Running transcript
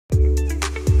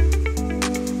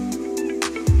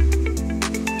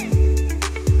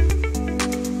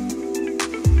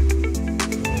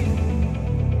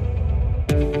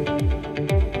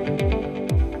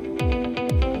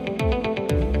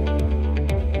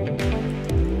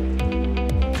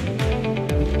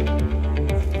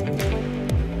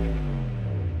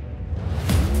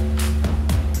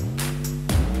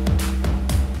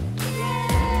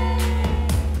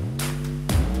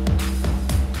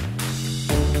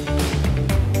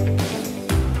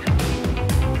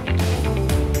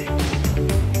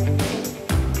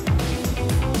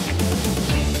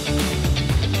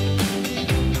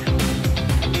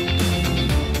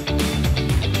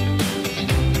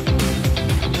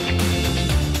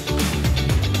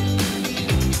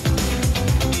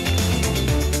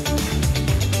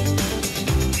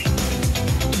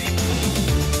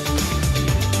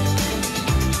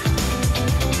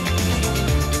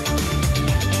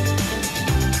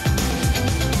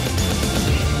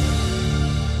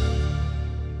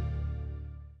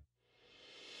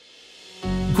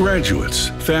Graduates,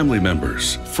 family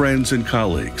members, friends and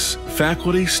colleagues,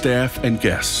 faculty, staff, and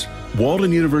guests,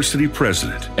 Walden University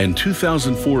President and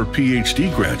 2004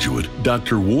 PhD graduate,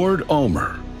 Dr. Ward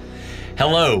Ulmer.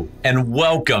 Hello, and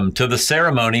welcome to the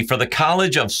ceremony for the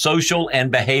College of Social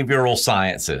and Behavioral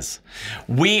Sciences.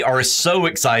 We are so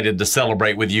excited to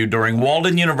celebrate with you during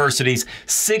Walden University's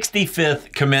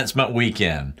 65th commencement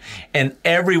weekend, and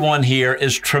everyone here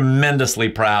is tremendously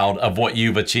proud of what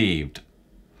you've achieved.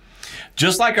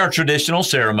 Just like our traditional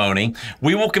ceremony,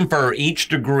 we will confer each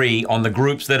degree on the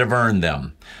groups that have earned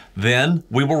them. Then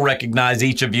we will recognize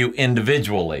each of you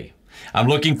individually. I'm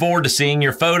looking forward to seeing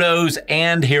your photos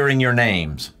and hearing your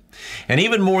names. And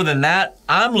even more than that,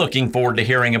 I'm looking forward to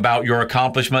hearing about your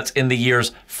accomplishments in the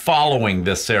years following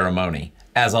this ceremony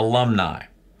as alumni.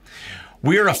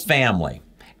 We're a family,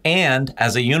 and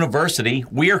as a university,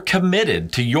 we are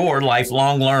committed to your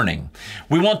lifelong learning.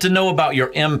 We want to know about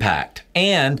your impact,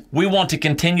 and we want to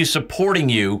continue supporting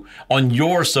you on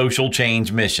your social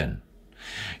change mission.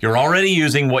 You're already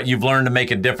using what you've learned to make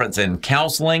a difference in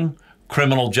counseling,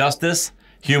 criminal justice,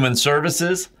 human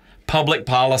services, public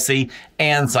policy,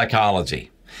 and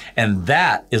psychology. And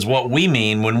that is what we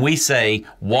mean when we say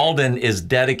Walden is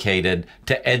dedicated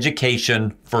to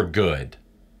education for good.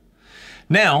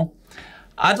 Now,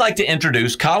 I'd like to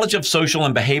introduce College of Social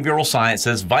and Behavioral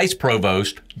Sciences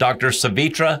Vice-Provost Dr.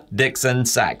 Savitri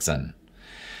Dixon-Saxon.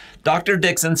 Dr.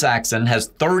 Dixon-Saxon has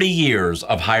 30 years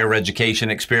of higher education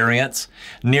experience,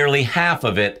 nearly half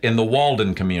of it in the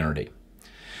Walden community.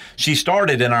 She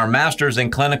started in our Master's in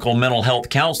Clinical Mental Health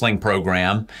Counseling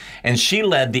program, and she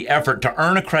led the effort to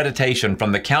earn accreditation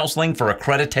from the Counseling for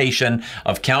Accreditation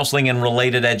of Counseling and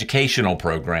Related Educational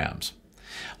Programs.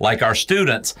 Like our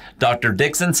students, Dr.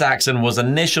 Dixon-Saxon was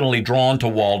initially drawn to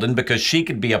Walden because she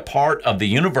could be a part of the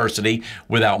university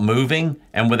without moving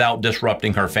and without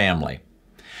disrupting her family.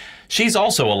 She's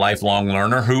also a lifelong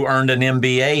learner who earned an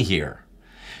MBA here.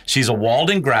 She's a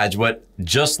Walden graduate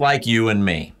just like you and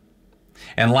me.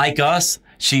 And like us,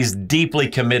 she's deeply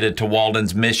committed to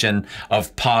Walden's mission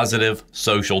of positive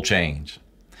social change.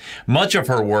 Much of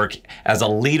her work as a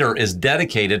leader is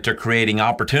dedicated to creating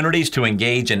opportunities to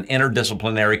engage in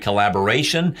interdisciplinary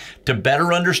collaboration to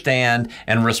better understand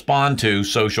and respond to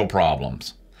social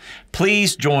problems.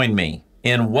 Please join me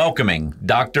in welcoming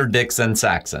Dr.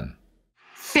 Dixon-Saxon.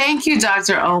 Thank you,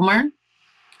 Dr. Ulmer.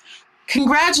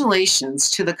 Congratulations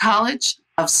to the College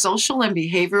of Social and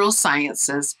Behavioral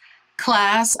Sciences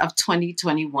Class of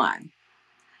 2021.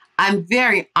 I'm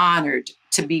very honored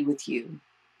to be with you.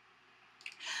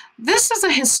 This is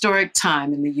a historic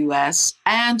time in the U.S.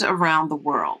 and around the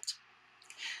world.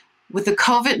 With the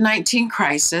COVID-19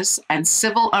 crisis and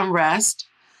civil unrest,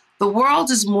 the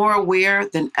world is more aware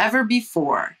than ever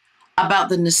before about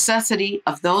the necessity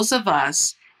of those of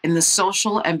us in the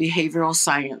social and behavioral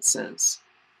sciences.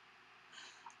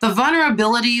 The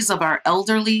vulnerabilities of our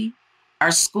elderly,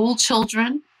 our school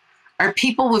children, our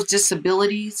people with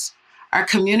disabilities, our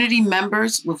community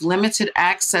members with limited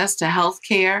access to health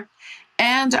care,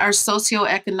 and our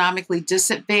socioeconomically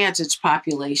disadvantaged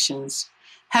populations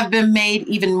have been made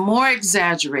even more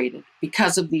exaggerated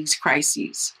because of these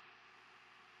crises.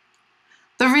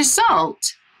 The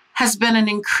result has been an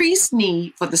increased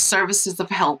need for the services of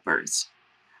helpers,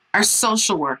 our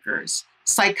social workers,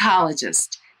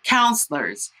 psychologists,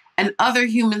 counselors, and other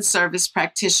human service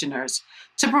practitioners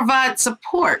to provide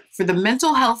support for the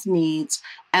mental health needs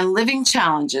and living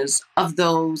challenges of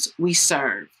those we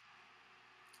serve.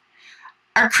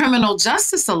 Our criminal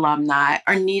justice alumni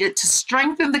are needed to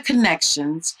strengthen the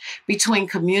connections between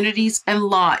communities and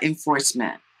law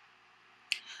enforcement.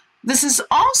 This is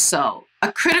also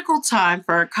a critical time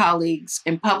for our colleagues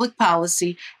in public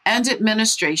policy and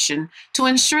administration to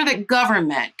ensure that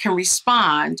government can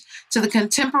respond to the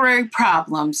contemporary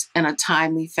problems in a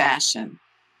timely fashion.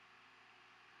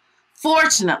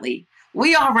 Fortunately,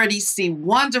 we already see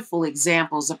wonderful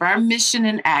examples of our mission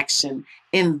in action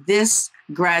in this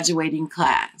graduating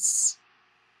class.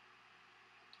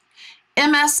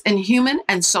 MS in Human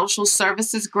and Social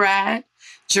Services grad,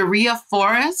 Jaria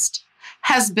Forrest,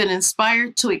 has been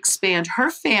inspired to expand her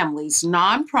family's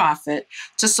nonprofit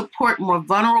to support more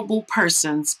vulnerable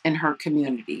persons in her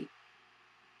community.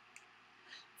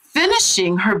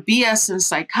 Finishing her BS in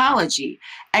psychology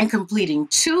and completing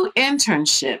 2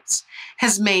 internships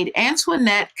has made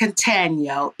Antoinette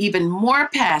Catania even more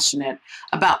passionate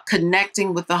about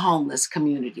connecting with the homeless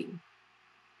community.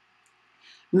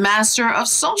 Master of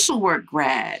Social Work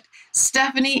grad,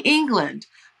 Stephanie England,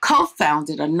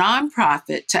 co-founded a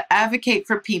nonprofit to advocate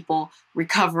for people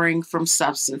recovering from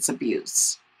substance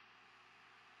abuse.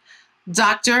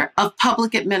 Doctor of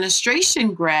Public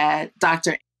Administration grad,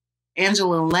 Dr.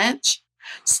 Angela Lynch,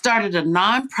 started a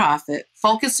nonprofit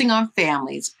focusing on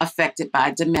families affected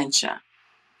by dementia.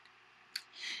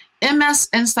 MS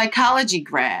in psychology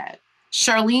grad,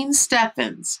 Charlene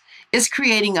Steffens, is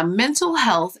creating a mental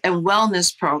health and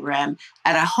wellness program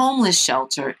at a homeless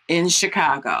shelter in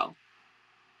Chicago.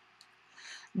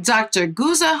 Dr.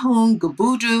 Guzahun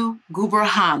Gubudu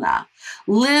Guburhana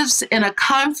lives in a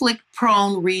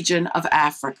conflict-prone region of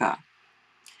Africa.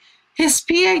 His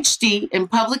PhD in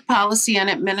public policy and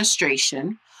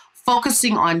administration,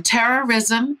 focusing on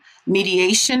terrorism,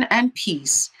 mediation, and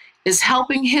peace, is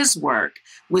helping his work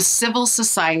with civil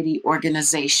society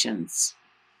organizations.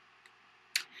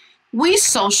 We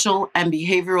social and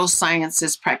behavioral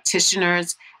sciences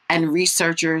practitioners and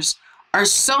researchers are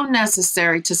so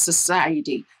necessary to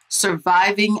society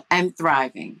surviving and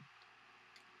thriving.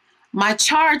 My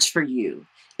charge for you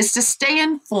is to stay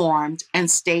informed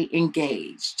and stay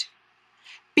engaged.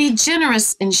 Be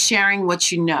generous in sharing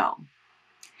what you know.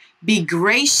 Be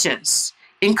gracious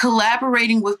in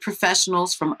collaborating with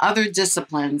professionals from other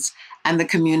disciplines and the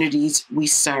communities we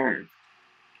serve.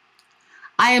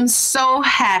 I am so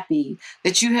happy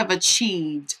that you have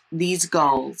achieved these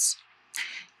goals.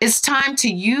 It's time to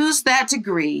use that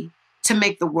degree to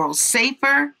make the world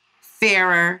safer,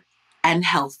 fairer, and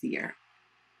healthier.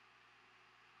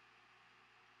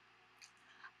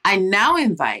 I now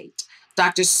invite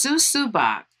Dr. Sue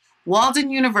Subak, Walden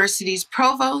University's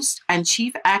Provost and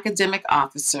Chief Academic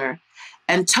Officer,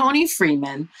 and Tony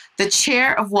Freeman, the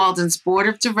Chair of Walden's Board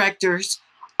of Directors,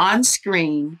 on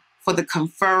screen for the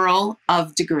conferral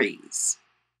of degrees.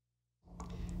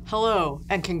 Hello,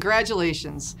 and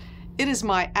congratulations. It is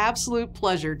my absolute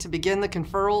pleasure to begin the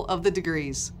conferral of the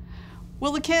degrees.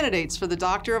 Will the candidates for the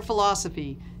Doctor of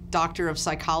Philosophy, Doctor of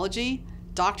Psychology,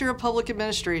 Doctor of Public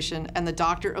Administration, and the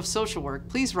Doctor of Social Work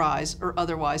please rise or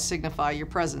otherwise signify your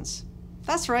presence?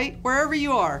 That's right, wherever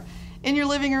you are, in your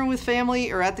living room with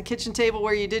family or at the kitchen table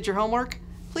where you did your homework,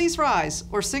 please rise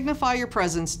or signify your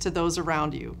presence to those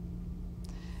around you.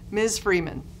 Ms.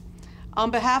 Freeman, on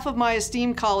behalf of my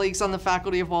esteemed colleagues on the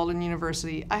faculty of Walden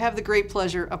University, I have the great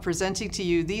pleasure of presenting to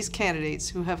you these candidates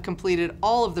who have completed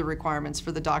all of the requirements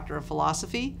for the Doctor of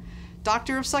Philosophy,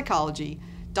 Doctor of Psychology,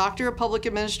 Doctor of Public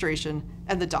Administration,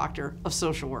 and the Doctor of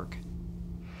Social Work.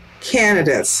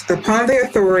 Candidates, upon the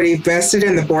authority vested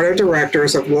in the Board of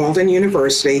Directors of Walden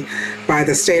University by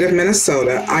the state of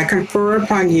Minnesota, I confer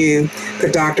upon you the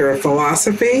Doctor of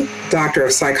Philosophy, Doctor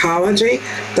of Psychology,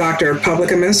 Doctor of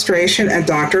Public Administration, and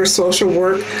Doctor of Social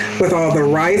Work with all the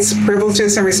rights,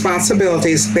 privileges, and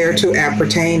responsibilities thereto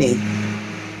appertaining.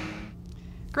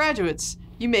 Graduates,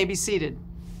 you may be seated.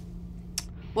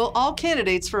 Will all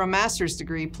candidates for a master's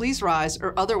degree please rise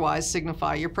or otherwise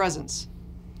signify your presence?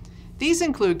 These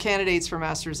include candidates for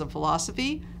Masters of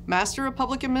Philosophy, Master of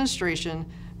Public Administration,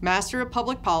 Master of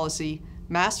Public Policy,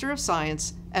 Master of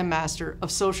Science, and Master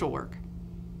of Social Work.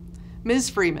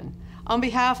 Ms. Freeman, on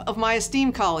behalf of my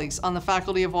esteemed colleagues on the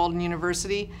faculty of Walden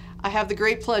University, I have the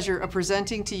great pleasure of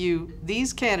presenting to you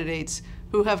these candidates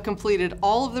who have completed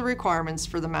all of the requirements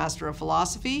for the Master of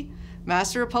Philosophy,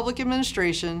 Master of Public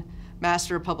Administration,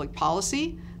 Master of Public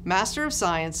Policy, Master of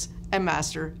Science, and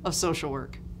Master of Social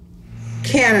Work.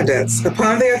 Candidates,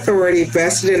 upon the authority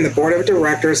vested in the Board of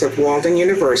Directors of Walden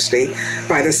University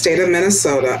by the state of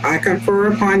Minnesota, I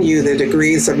confer upon you the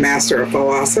degrees of Master of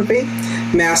Philosophy,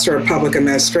 Master of Public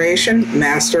Administration,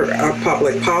 Master of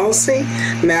Public Policy,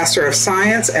 Master of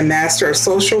Science, and Master of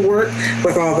Social Work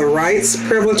with all the rights,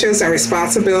 privileges, and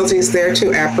responsibilities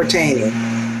thereto appertaining.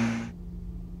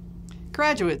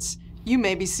 Graduates, you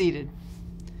may be seated.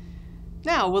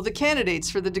 Now, will the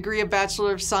candidates for the degree of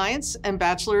Bachelor of Science and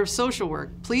Bachelor of Social Work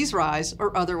please rise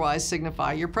or otherwise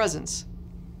signify your presence?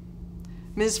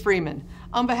 Ms. Freeman,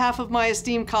 on behalf of my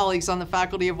esteemed colleagues on the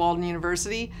faculty of Walden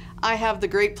University, I have the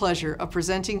great pleasure of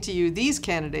presenting to you these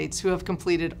candidates who have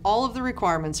completed all of the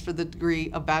requirements for the degree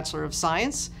of Bachelor of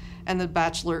Science and the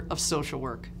Bachelor of Social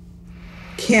Work.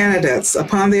 Candidates,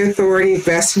 upon the authority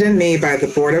vested in me by the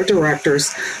Board of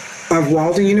Directors of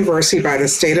Walden University by the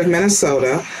state of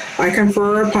Minnesota, I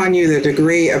confer upon you the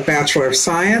degree of Bachelor of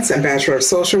Science and Bachelor of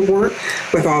Social Work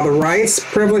with all the rights,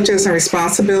 privileges, and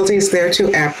responsibilities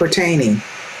thereto appertaining.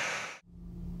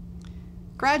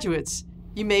 Graduates,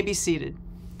 you may be seated.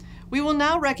 We will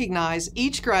now recognize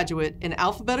each graduate in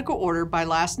alphabetical order by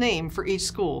last name for each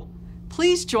school.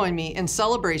 Please join me in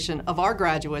celebration of our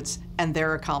graduates and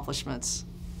their accomplishments.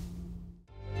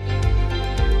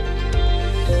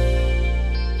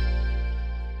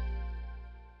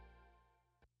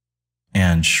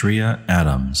 And Shreya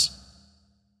Adams,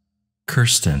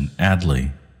 Kirsten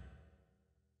Adley,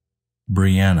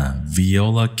 Brianna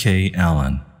Viola K.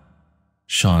 Allen,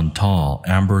 Chantal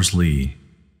Ambers Lee,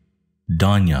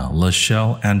 Danya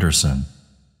Lachelle Anderson,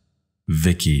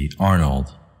 Vicky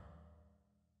Arnold,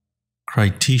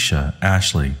 Kritisha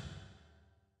Ashley,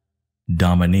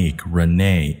 Dominique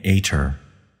Renee Ater,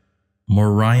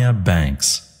 Mariah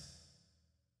Banks,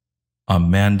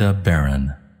 Amanda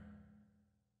Barron,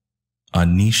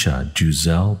 Anisha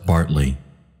Giselle Bartley,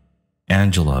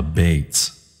 Angela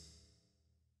Bates,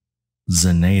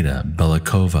 Zenaida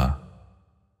Belikova,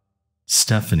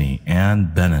 Stephanie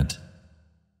Ann Bennett,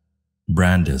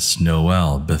 Brandis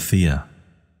Noel Bethia,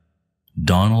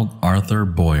 Donald Arthur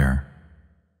Boyer,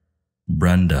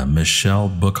 Brenda Michelle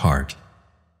Bookhart,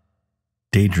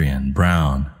 Dadrian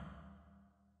Brown,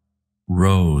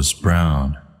 Rose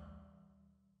Brown,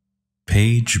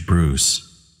 Paige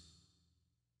Bruce,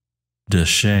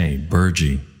 Deshay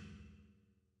Burgee,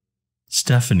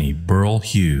 Stephanie Burl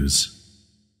Hughes,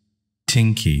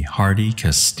 Tinky Hardy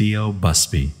Castillo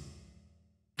Busby,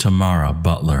 Tamara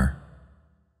Butler,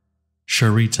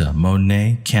 Sharita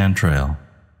Monet Cantrail,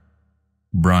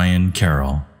 Brian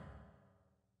Carroll,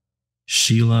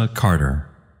 Sheila Carter,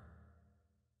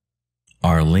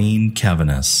 Arlene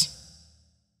Cavanis,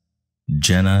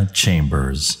 Jenna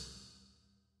Chambers,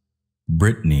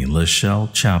 Brittany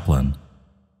Lachelle Chaplin,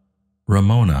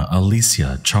 Ramona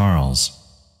Alicia Charles,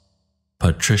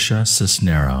 Patricia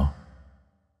Cisnero,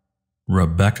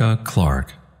 Rebecca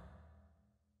Clark,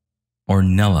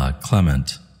 Ornella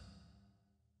Clement,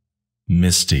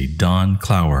 Misty Dawn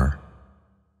Clower,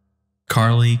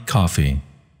 Carly Coffey,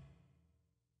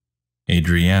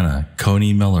 Adriana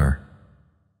Coney Miller,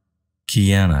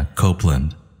 Kiana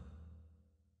Copeland,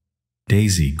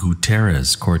 Daisy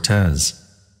Gutierrez Cortez,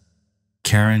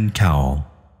 Karen Cowell,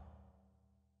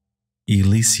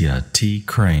 Elicia T.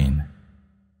 Crane,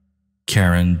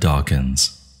 Karen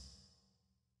Dawkins,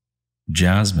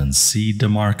 Jasmine C.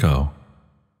 DeMarco,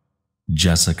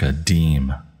 Jessica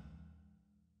Deem,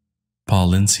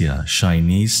 Paulincia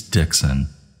Shinice Dixon,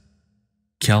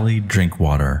 Kelly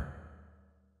Drinkwater,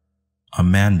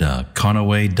 Amanda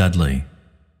Conaway Dudley,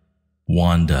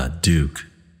 Wanda Duke,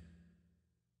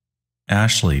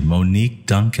 Ashley Monique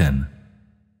Duncan,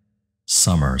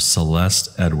 Summer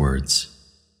Celeste Edwards,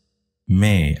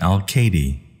 May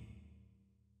Alcady,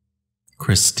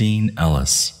 Christine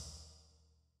Ellis,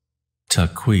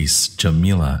 Taquise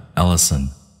Jamila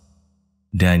Ellison,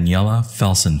 Daniela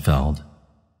Felsenfeld,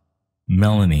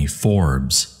 Melanie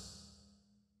Forbes,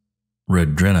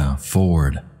 Redrina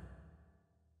Ford,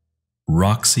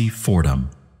 Roxy Fordham,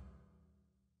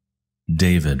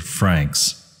 David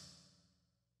Franks,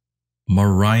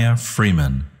 Mariah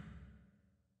Freeman,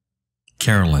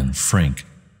 Carolyn Frink,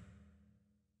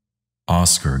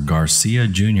 Oscar Garcia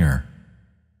Jr.,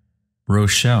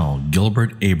 Rochelle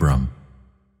Gilbert Abram,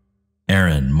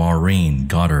 Erin Maureen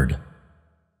Goddard,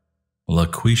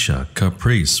 LaQuisha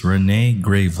Caprice Renee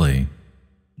Gravely,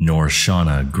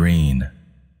 Norshana Green,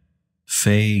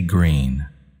 Faye Green,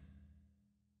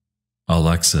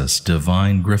 Alexis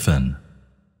Divine Griffin,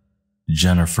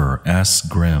 Jennifer S.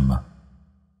 Grimm,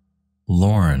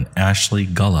 Lauren Ashley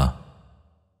Gulla,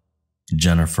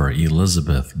 Jennifer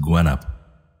Elizabeth Gwenup,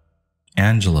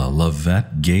 Angela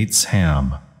Lavette Gates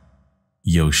Ham,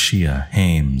 Yoshia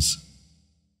Hames,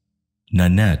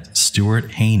 Nanette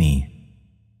Stewart Haney,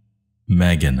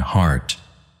 Megan Hart,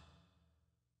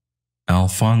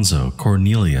 Alfonso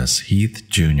Cornelius Heath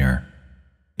Jr.,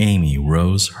 Amy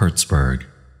Rose Hertzberg,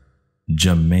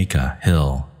 Jamaica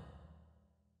Hill,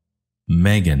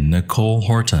 Megan Nicole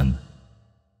Horton,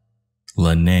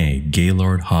 Lene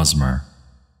Gaylord Hosmer,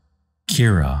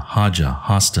 Kira Haja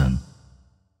Hostin,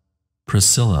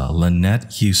 Priscilla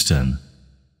Lynette Houston,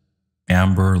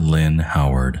 Amber Lynn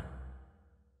Howard,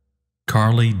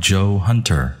 Carly Jo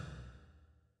Hunter,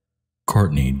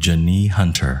 Courtney Janie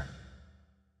Hunter,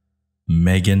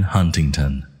 Megan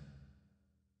Huntington,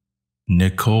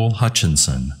 Nicole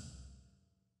Hutchinson,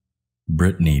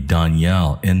 Brittany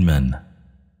Danielle Inman,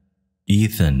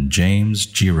 Ethan James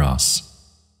Giros,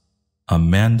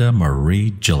 Amanda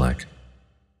Marie Gillick,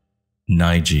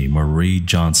 Nige Marie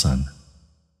Johnson,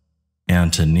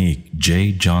 Antonique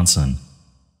J. Johnson,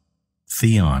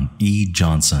 Theon E.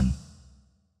 Johnson,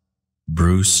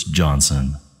 Bruce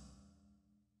Johnson,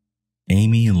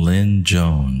 Amy Lynn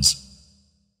Jones,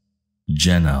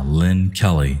 Jenna Lynn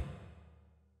Kelly,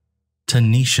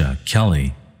 Tanisha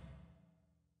Kelly,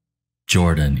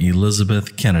 Jordan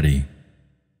Elizabeth Kennedy,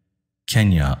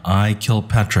 Kenya I.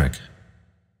 Kilpatrick,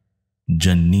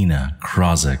 Janina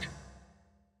Krozik,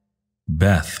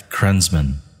 Beth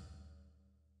Krensman,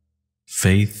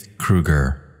 Faith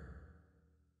Kruger,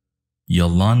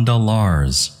 Yolanda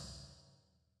Lars,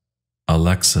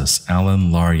 Alexis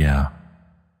Allen Laria,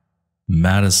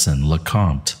 Madison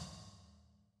Lecomte,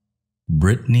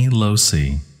 Brittany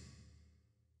Losi,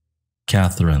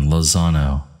 Catherine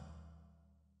Lozano,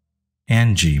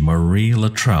 Angie Marie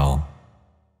Luttrell,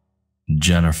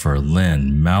 Jennifer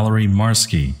Lynn Mallory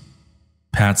Marsky,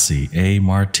 Patsy A.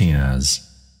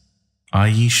 Martinez,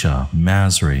 Aisha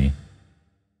Masri,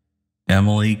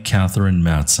 Emily Catherine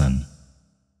Matson,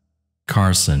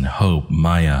 Carson Hope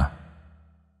Maya,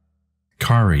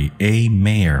 Kari A.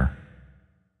 Mayer,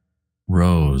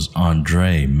 Rose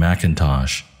Andre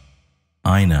McIntosh,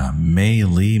 Ina May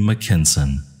Lee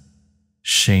McKinson,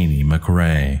 Shani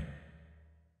McRae,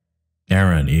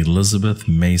 Erin Elizabeth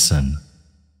Mason,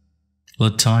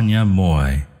 Latanya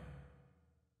Moy,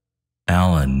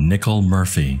 Alan Nickel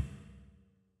Murphy,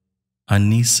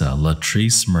 Anissa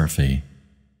Latrice Murphy,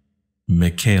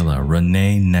 Michaela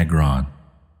Renee Negron,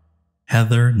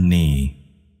 Heather Nee,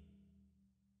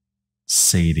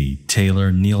 Sadie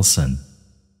Taylor Nielsen,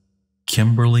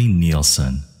 Kimberly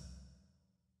Nielsen,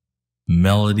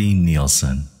 Melody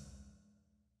Nielsen,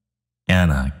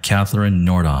 Anna Catherine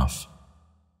Nordoff,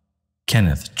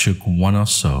 Kenneth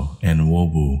Chukwanoso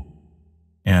Nwobu,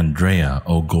 Andrea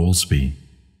Oglesby,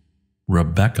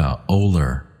 Rebecca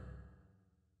Oler,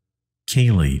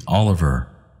 Kaylee Oliver,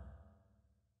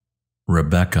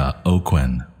 Rebecca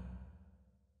Oquin,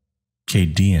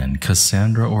 Kadian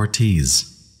Cassandra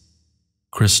Ortiz,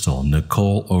 Crystal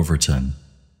Nicole Overton,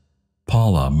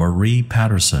 Paula Marie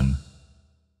Patterson,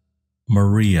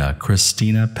 Maria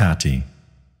Christina Patty,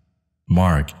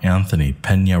 Mark Anthony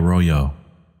Peñarroyo,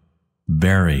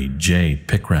 Barry J.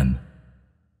 Pickren,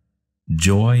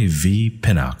 Joy V.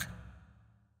 Pinnock,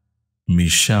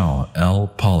 Michelle L.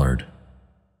 Pollard,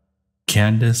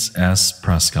 Candace S.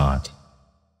 Prescott,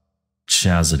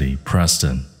 Chastity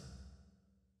Preston,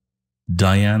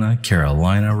 Diana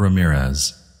Carolina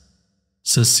Ramirez,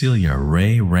 Cecilia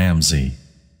Ray Ramsey,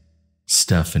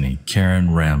 Stephanie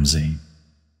Karen Ramsey,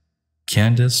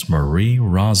 Candace Marie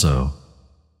Razzo,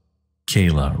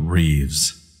 Kayla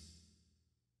Reeves,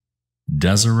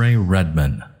 Desiree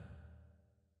Redman,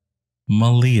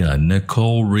 Malia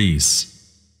Nicole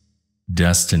Reese,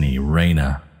 Destiny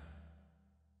Reyna,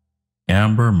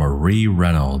 Amber Marie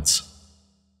Reynolds,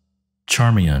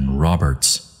 Charmian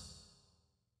Roberts,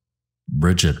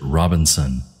 Bridget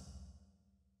Robinson,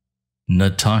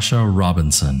 Natasha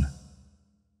Robinson,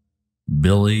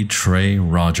 Billy Trey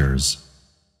Rogers,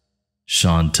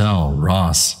 Chantel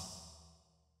Ross,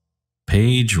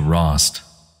 Paige Rost,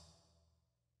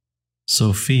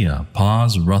 Sophia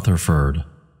Paz Rutherford,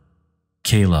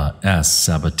 Kayla S.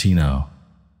 Sabatino,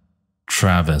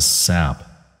 Travis Sapp,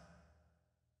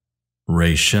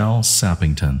 Rachel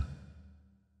Sappington,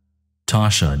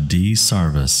 Tasha D.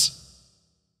 Sarvis,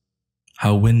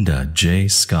 Hawinda J.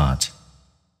 Scott,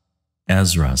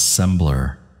 Ezra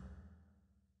Sembler,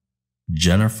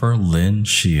 Jennifer Lynn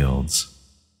Shields,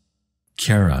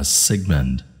 Kara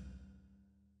Sigmund,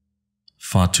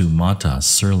 Fatumata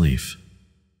Sirleaf,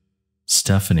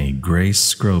 Stephanie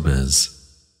Grace Scrobiz,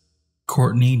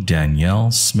 Courtney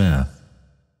Danielle Smith,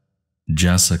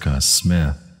 Jessica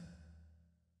Smith,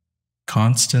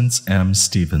 Constance M.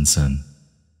 Stevenson,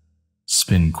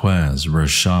 Spinquez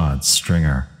Rashad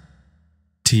Stringer,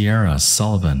 Tiara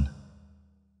Sullivan,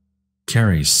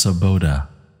 Carrie Saboda,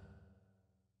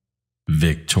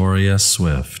 Victoria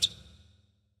Swift,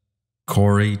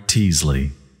 Corey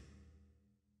Teasley,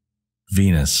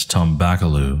 Venus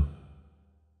Tombakalu,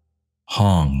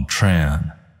 Hong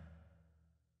Tran,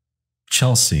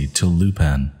 Chelsea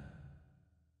Tulupen,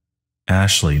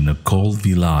 Ashley Nicole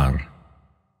Villar,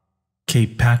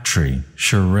 Kate Patry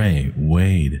Sheree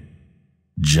Wade,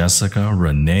 Jessica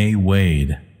Renee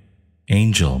Wade,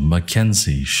 Angel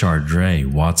Mackenzie Chardre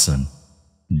Watson,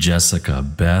 Jessica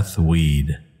Beth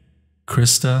Weed,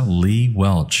 Krista Lee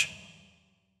Welch,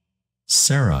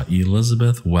 Sarah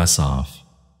Elizabeth Wessoff,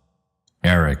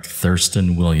 Eric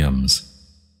Thurston Williams,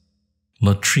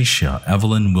 Latricia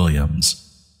Evelyn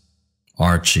Williams,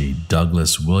 Archie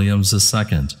Douglas Williams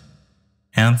II,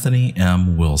 Anthony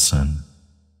M. Wilson,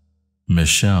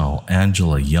 Michelle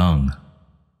Angela Young,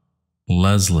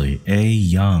 Leslie A.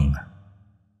 Young,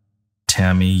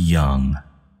 Tammy Young,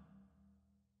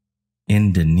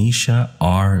 Indonesia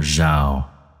R.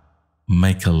 Zhao,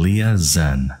 Michaelia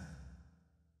Zen.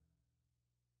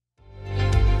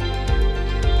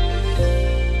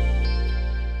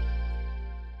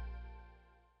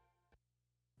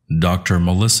 Dr.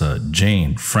 Melissa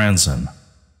Jane Franzen,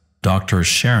 Dr.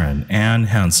 Sharon Ann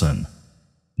Hansen,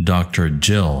 Dr.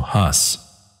 Jill Huss,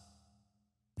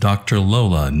 Dr.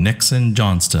 Lola Nixon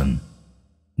Johnston,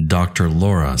 Dr.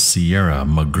 Laura Sierra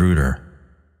Magruder,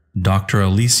 Dr.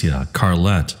 Alicia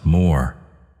Carlette Moore,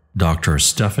 Dr.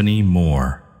 Stephanie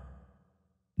Moore,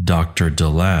 Dr.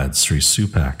 Dalad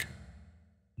Srisupak,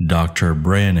 Dr.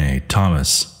 Brianne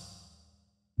Thomas,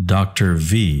 Dr.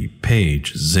 V.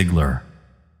 Paige Ziegler.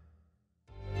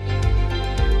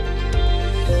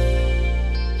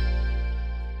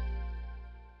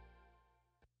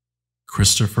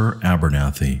 Christopher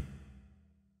Abernathy,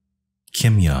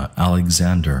 Kimya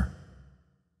Alexander,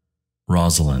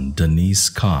 Rosalind Denise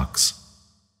Cox,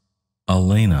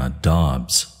 Elena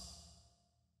Dobbs,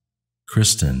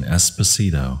 Kristen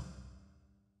Esposito,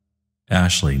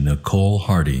 Ashley Nicole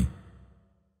Hardy,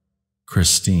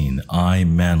 Christine I.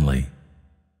 Manley,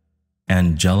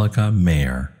 Angelica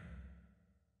Mayer,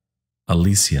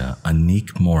 Alicia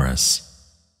Anique Morris,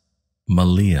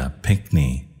 Malia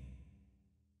Pinkney,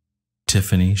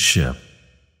 Tiffany Ship.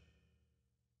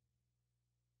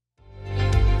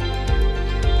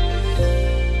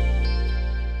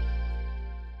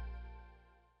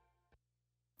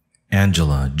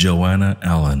 Angela Joanna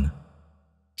Allen,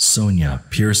 Sonia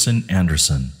Pearson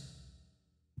Anderson,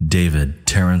 David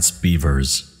Terrence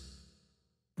Beavers,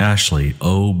 Ashley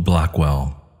O.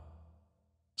 Blackwell,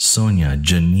 Sonia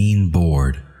Janine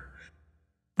Board,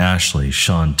 Ashley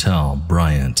Chantel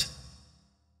Bryant,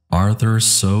 Arthur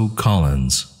So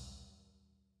Collins,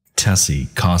 Tessie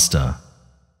Costa,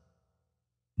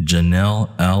 Janelle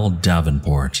L.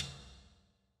 Davenport,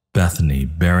 Bethany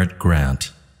Barrett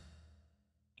Grant,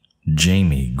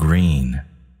 Jamie Green,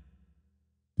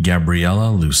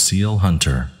 Gabriella Lucille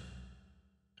Hunter,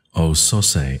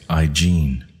 Osose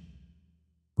Igene,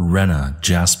 Rena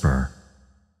Jasper,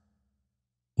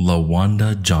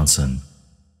 Lawanda Johnson,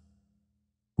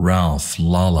 Ralph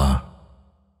Lala,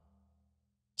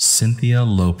 Cynthia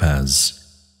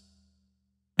Lopez,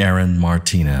 Aaron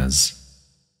Martinez,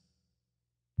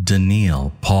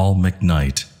 Danielle Paul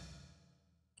McKnight,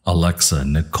 Alexa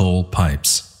Nicole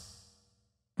Pipes,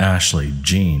 Ashley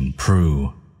Jean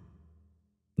Prue,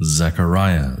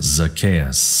 Zechariah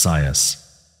Zacchaeus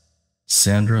Sias,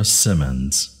 Sandra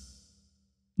Simmons,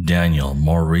 Daniel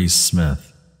Maurice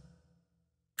Smith,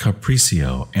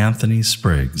 Capricio Anthony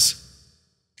Spriggs,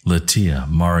 Latia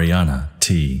Mariana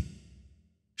T.,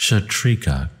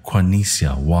 Shatrika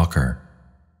Quanicia Walker,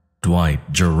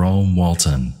 Dwight Jerome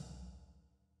Walton.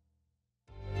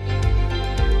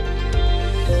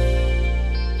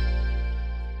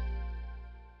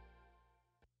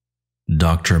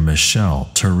 Dr.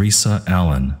 Michelle Teresa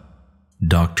Allen,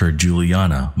 Dr.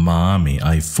 Juliana Maami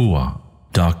Aifua,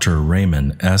 Dr.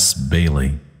 Raymond S.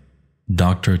 Bailey,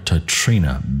 Dr.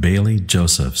 Tatrina Bailey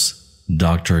Josephs,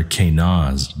 Dr.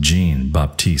 Kenaz Jean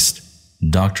Baptiste,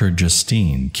 Dr.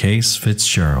 Justine Case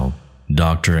Fitzgerald,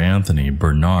 Dr. Anthony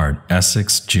Bernard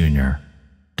Essex Jr.,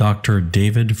 Dr.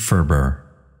 David Ferber,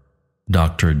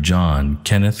 Dr. John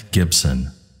Kenneth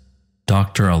Gibson,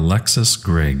 Dr. Alexis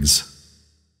Griggs,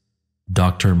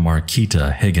 Dr.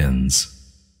 Marquita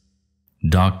Higgins,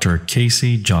 Dr.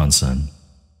 Casey Johnson,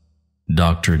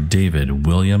 Dr. David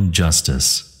William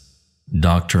Justice,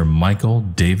 Dr. Michael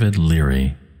David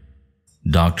Leary,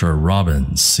 Dr.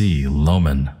 Robin C.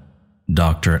 Lohman,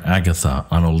 Dr. Agatha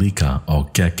Anolika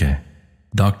Okeke,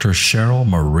 Dr. Cheryl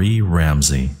Marie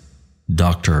Ramsey,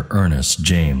 Dr. Ernest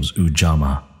James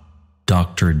Ujama,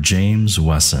 Dr. James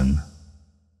Wesson,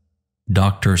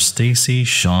 Dr. Stacy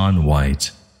Shawn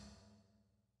White,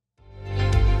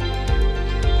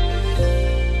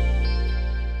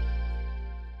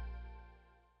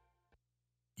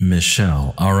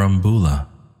 Michelle Arambula,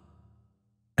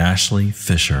 Ashley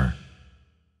Fisher,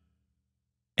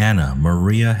 Anna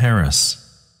Maria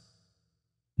Harris,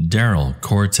 Daryl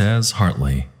Cortez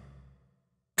Hartley,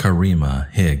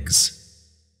 Karima Higgs,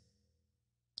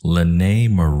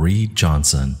 Lene Marie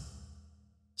Johnson,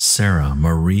 Sarah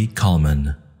Marie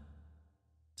Coleman,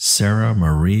 Sarah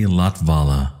Marie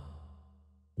Latvala,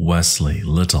 Wesley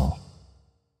Little,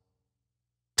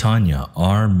 Tanya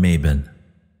R. Mabin,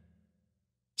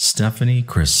 Stephanie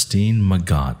Christine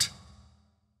Magot,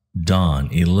 Dawn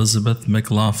Elizabeth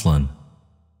McLaughlin,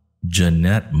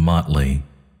 Jeanette Motley,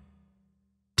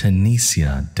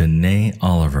 Tanisha Danae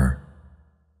Oliver,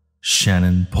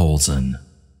 Shannon Polson,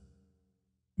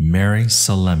 Mary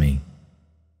Salemi,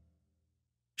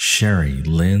 Sherry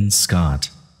Lynn Scott,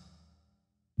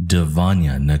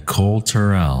 Devanya Nicole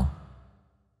Terrell,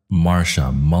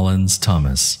 Marsha Mullins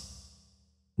Thomas,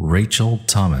 Rachel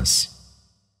Thomas,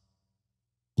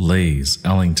 Lays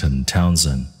Ellington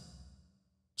Townsend,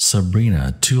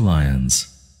 Sabrina Two Lions,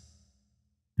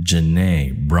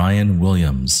 Janae Brian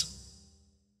Williams,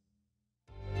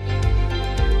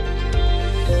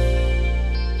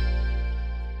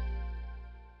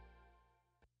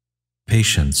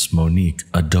 Patience Monique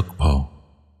Adukpo,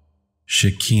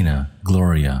 Shekinah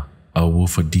Gloria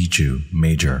Awufodichu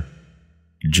Major,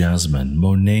 Jasmine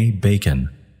Monet Bacon,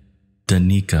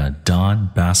 Danica Don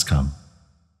Bascom,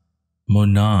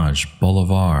 Monage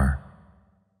Bolivar,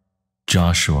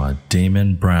 Joshua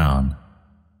Damon Brown,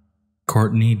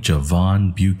 Courtney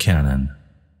Javon Buchanan,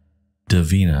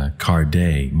 Davina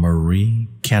Carday Marie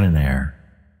Canonaire,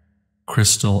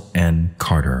 Crystal N.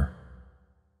 Carter,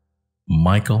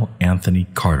 Michael Anthony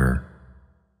Carter,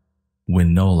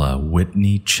 Winola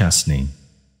Whitney Chesney,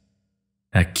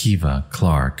 Akiva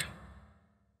Clark,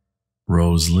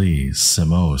 Rosalie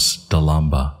Simos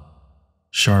Dalamba,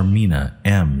 Sharmina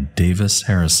M. Davis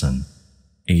Harrison,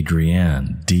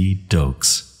 Adrienne D.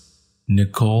 Dokes,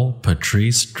 Nicole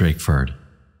Patrice Drakeford,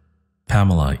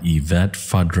 Pamela Yvette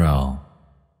Fadrell,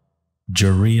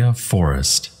 Jaria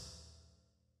Forrest,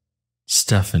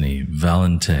 Stephanie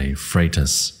Valente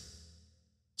Freitas,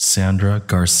 Sandra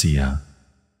Garcia,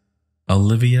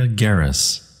 Olivia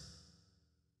Garris,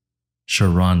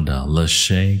 Sharonda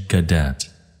Lachey Gadet,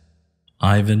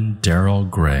 Ivan Darrell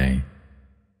Gray,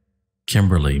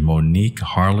 Kimberly Monique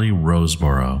Harley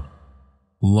Roseborough,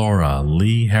 Laura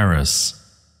Lee Harris,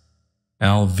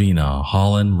 Alvina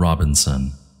Holland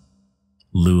Robinson,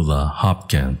 Lula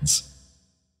Hopkins,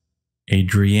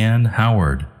 Adrienne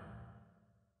Howard,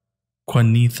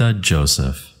 Quanitha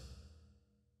Joseph,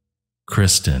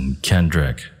 Kristen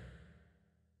Kendrick,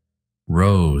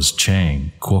 Rose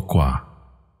Chang Kwokwa,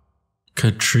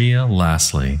 Katria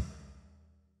Lasley,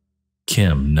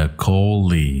 Kim Nicole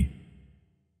Lee,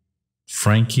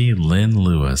 Frankie Lynn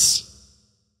Lewis,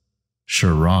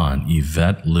 Sharon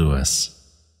Yvette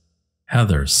Lewis,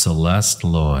 Heather Celeste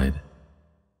Lloyd,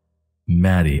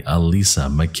 Maddie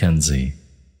Alisa McKenzie,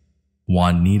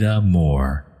 Juanita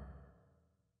Moore,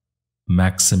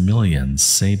 Maximilian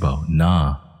Sabo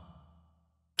Na,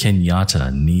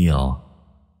 Kenyatta Neal,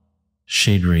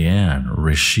 Shadrianne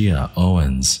Rashia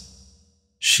Owens,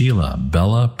 Sheila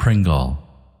Bella Pringle,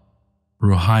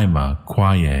 Ruhaima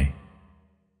Kwaye,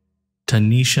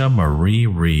 Tanisha Marie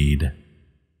Reed,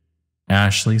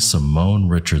 Ashley Simone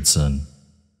Richardson,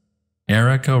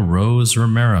 Erica Rose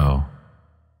Romero,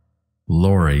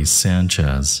 Lori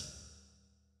Sanchez,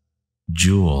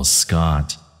 Jewel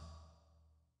Scott,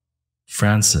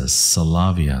 Francis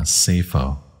Salavia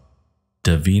Safo,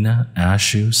 Davina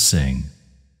Ashu Singh,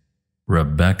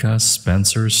 Rebecca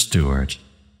Spencer Stewart,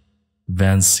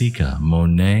 Vansika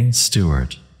Monet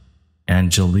Stewart,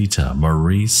 Angelita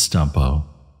Marie Stumpo,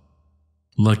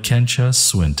 LaKencha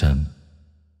Swinton,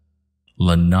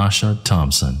 Lanasha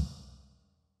Thompson,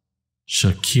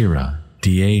 Shakira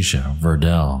Deasia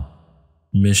Verdell,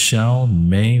 Michelle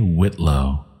May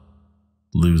Whitlow,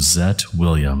 Luzette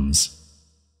Williams,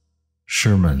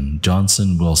 Sherman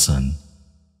Johnson Wilson,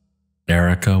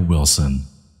 Erica Wilson.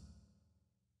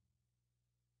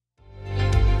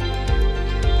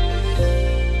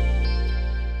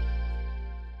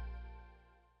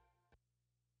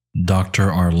 Dr.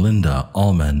 Arlinda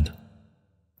Almond,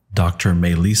 Dr.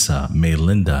 Melissa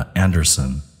Melinda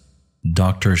Anderson,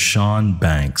 Dr. Sean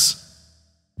Banks,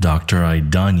 Dr.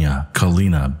 Idanya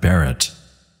Kalina Barrett,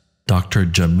 Dr.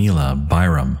 Jamila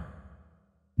Byram,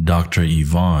 Dr.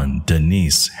 Yvonne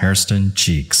Denise Hairston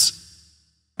Cheeks,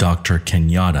 Dr.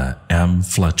 Kenyatta M.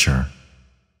 Fletcher,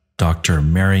 Dr.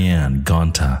 Marianne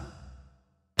Gonta,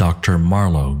 Dr.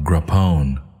 Marlo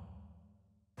Grappone,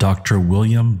 Dr.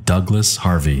 William Douglas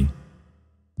Harvey,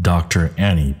 Dr.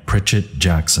 Annie Pritchett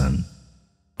Jackson,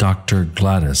 Dr.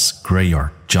 Gladys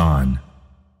Grayark John,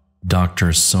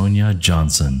 Dr. Sonia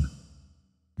Johnson,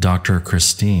 Dr.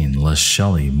 Christine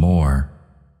LaShelly Moore,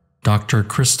 Dr.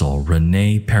 Crystal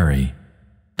Renee Perry,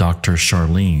 Dr.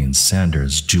 Charlene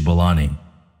Sanders Jubilani,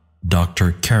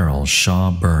 Dr. Carol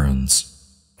Shaw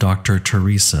Burns, Dr.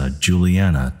 Teresa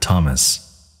Juliana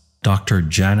Thomas, Dr.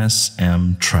 Janice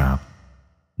M. Trapp,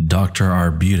 Dr.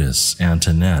 Arbutus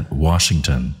Antoinette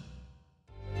Washington.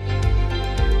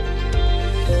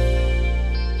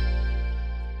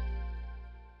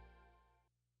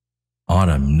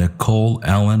 Autumn Nicole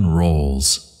Allen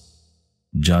Rolls,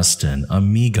 Justin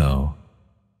Amigo,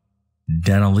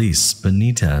 Danelise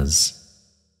Benitez,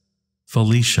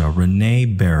 Felicia Renee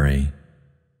Berry,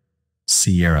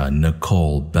 Sierra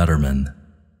Nicole Betterman,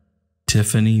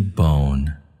 Tiffany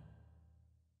Bone,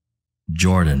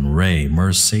 Jordan Ray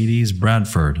Mercedes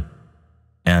Bradford,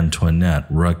 Antoinette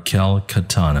Raquel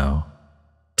Catano,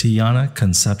 Tiana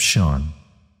Concepcion,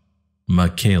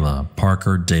 Michaela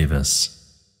Parker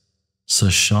Davis,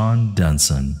 Sashawn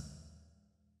Denson,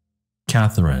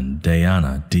 Catherine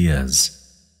Diana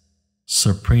Diaz,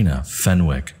 Sabrina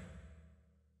Fenwick,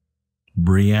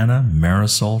 Brianna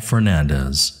Marisol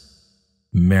Fernandez,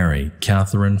 Mary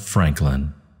Catherine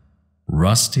Franklin,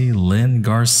 Rusty Lynn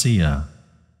Garcia,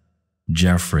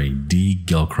 Jeffrey D.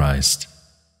 Gilchrist,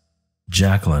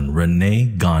 Jacqueline Renee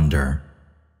Gonder,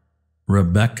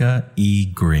 Rebecca E.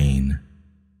 Green,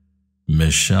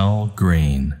 Michelle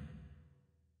Green,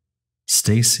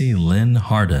 Stacy Lynn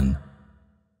Harden,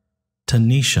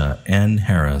 Tanisha N.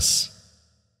 Harris,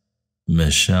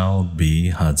 Michelle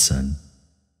B. Hudson,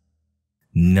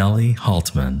 Nellie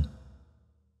Haltman,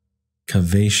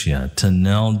 Cavacia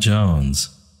Tanel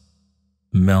Jones,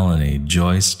 Melanie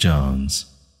Joyce Jones,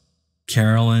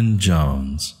 Carolyn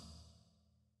Jones,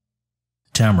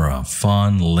 Tamara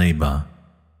Fawn Leba,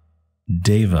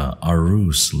 Deva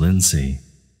Arus Lindsay,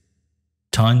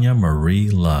 Tanya Marie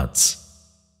Lutz,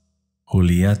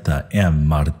 Julieta M.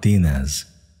 Martinez,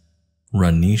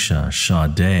 Ranisha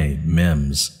Sade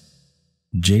Mims,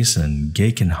 Jason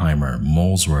Gakenheimer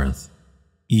Molesworth,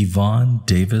 Yvonne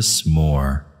Davis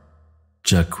Moore,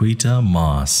 Jaquita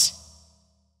Moss,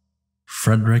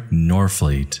 Frederick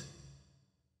Norfleet,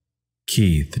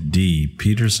 Keith D.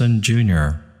 Peterson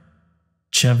Jr.,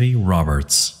 Chevy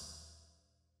Roberts,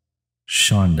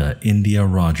 Shonda India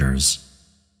Rogers,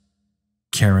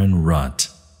 Karen Rutt,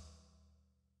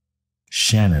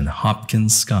 Shannon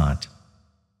Hopkins Scott,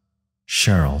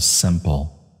 Cheryl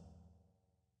Semple,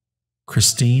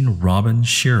 Christine Robin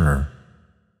Shearer,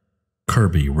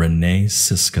 Kirby Renee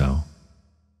Cisco,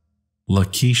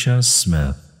 Lakeisha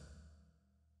Smith,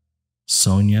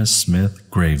 Sonia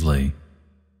Smith Gravely,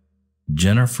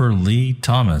 Jennifer Lee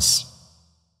Thomas,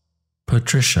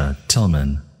 Patricia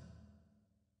Tillman,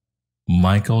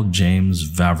 Michael James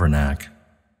Vavernak,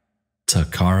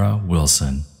 Takara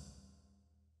Wilson.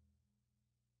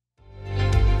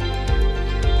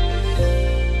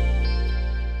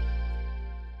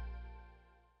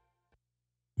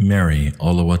 Mary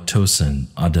Oluwatosin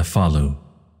Adefalu,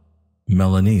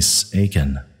 Melanice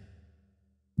Aiken,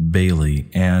 Bailey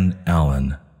Ann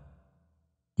Allen,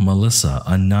 Melissa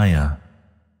Anaya,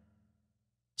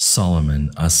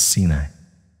 Solomon Asine,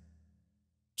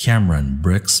 Cameron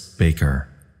Bricks Baker,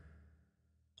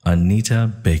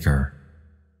 Anita Baker,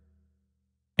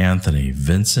 Anthony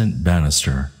Vincent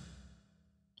Bannister,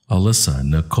 Alyssa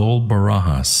Nicole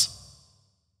Barajas,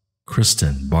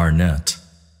 Kristen Barnett,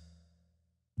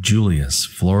 Julius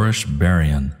Flourish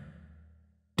Berrien,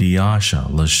 Diasha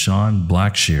LaShawn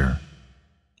Blackshear,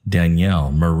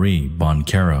 Danielle Marie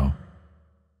Boncaro,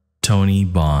 Tony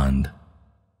Bond,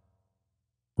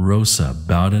 Rosa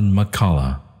Bowden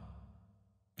McCullough,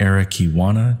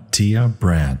 Erikiwana Tia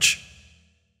Branch,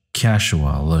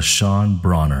 Cashua LaShawn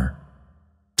Bronner,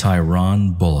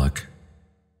 Tyron Bullock,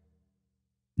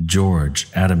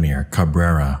 George Adamir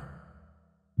Cabrera,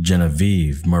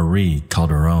 Genevieve Marie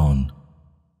Calderon,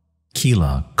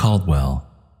 Keela Caldwell,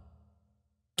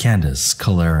 Candace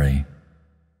Caleri,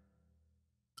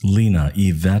 Lena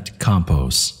Yvette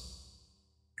Campos,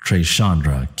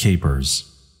 Trayshandra Capers,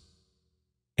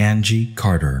 Angie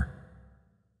Carter,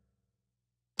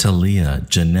 Talia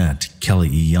Jeanette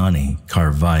Kelly-Iyani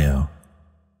Carvalho,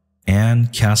 Ann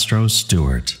Castro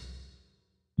Stewart,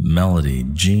 Melody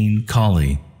Jean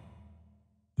Colley,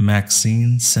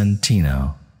 Maxine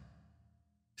Centino,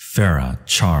 Farah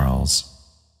Charles,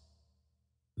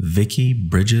 Vicky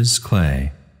Bridges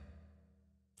Clay,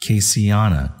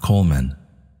 Casiana Coleman,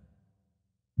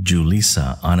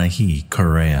 Julissa Anahi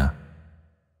Correa,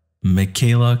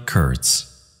 Michaela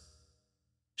Kurtz,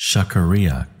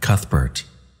 Shakaria Cuthbert,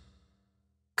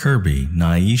 Kirby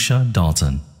Naisha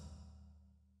Dalton,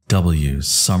 W.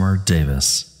 Summer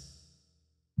Davis,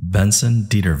 Benson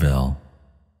Dieterville,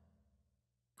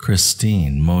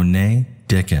 Christine Monet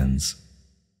Dickens,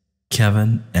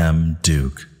 Kevin M.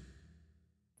 Duke,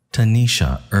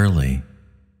 Tanisha Early,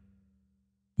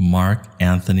 Mark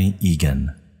Anthony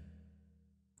Egan,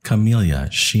 Camelia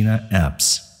Sheena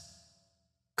Epps,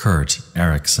 Kurt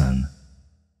Erickson,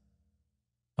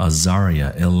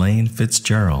 Azaria Elaine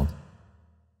Fitzgerald,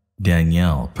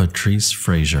 Danielle Patrice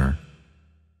Frazier,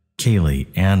 Kaylee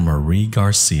Anne-Marie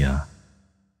Garcia,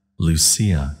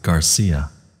 Lucia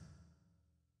Garcia,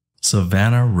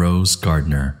 Savannah Rose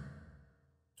Gardner,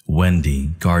 Wendy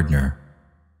Gardner,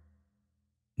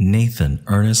 Nathan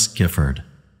Ernest Gifford,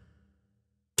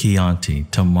 Chianti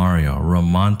Tamario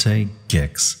Ramonte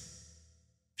Gix,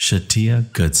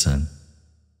 Shatia Goodson,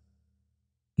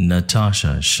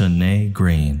 Natasha Shanae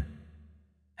Green,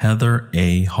 Heather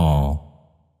A.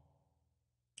 Hall,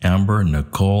 Amber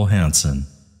Nicole Hansen,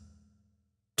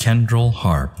 Kendrell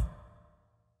Harp,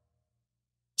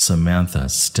 Samantha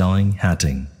Stelling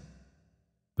Hatting,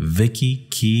 Vicky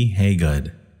Key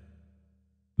Haygood,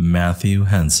 Matthew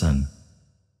Henson,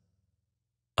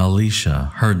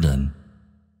 Alicia Herndon,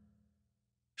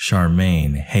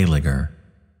 Charmaine Hayliger,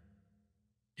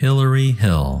 Hillary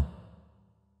Hill,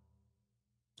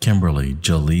 Kimberly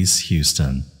Jaleese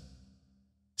Houston,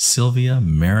 Sylvia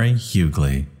Mary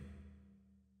Hughley,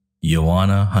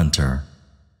 Joanna Hunter,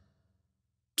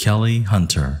 Kelly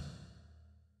Hunter,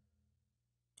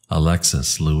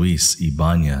 Alexis Luis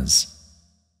Ibanez,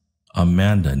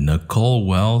 Amanda Nicole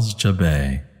Wells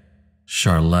Jabe,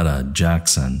 Charlotta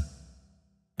Jackson,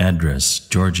 Edris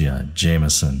Georgia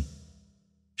Jameson,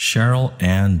 Cheryl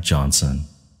Ann Johnson,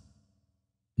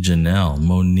 Janelle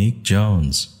Monique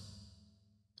Jones,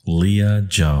 Leah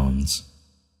Jones,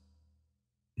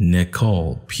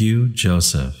 Nicole Pugh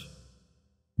Joseph,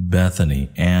 Bethany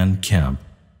Ann Kemp,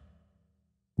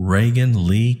 Reagan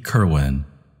Lee Kerwin,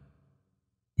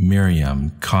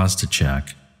 Miriam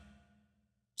Kostachek,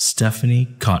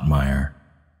 Stephanie Kottmeyer,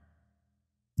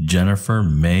 Jennifer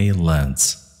May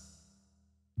Lentz,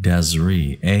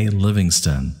 Desiree A.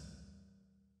 Livingston,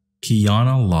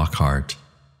 Kiana Lockhart,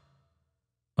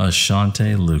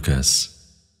 Ashante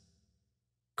Lucas,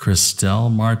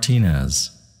 Christelle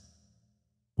Martinez,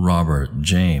 Robert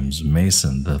James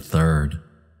Mason III,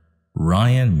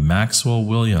 Ryan Maxwell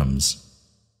Williams,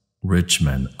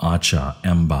 Richmond Acha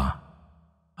Emba,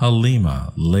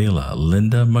 Halima Layla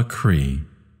Linda McCree,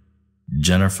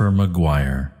 Jennifer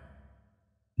McGuire,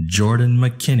 Jordan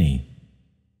McKinney,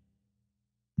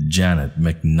 Janet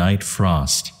McKnight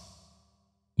Frost,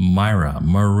 Myra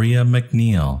Maria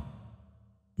McNeil,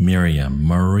 Miriam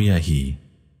Maria He,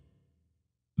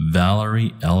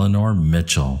 Valerie Eleanor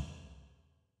Mitchell,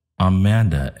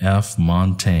 Amanda F.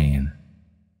 Montaigne,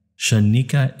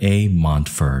 Shanika A.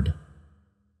 Montford,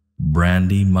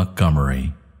 Brandy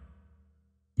Montgomery,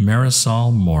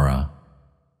 Marisol Mora,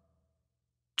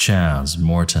 Chaz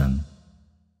Morton,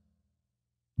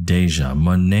 Deja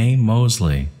Monet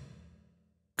Mosley,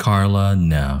 Carla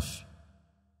Neff,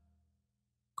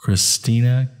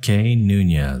 Christina K.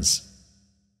 Nunez,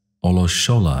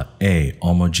 Oloshola A.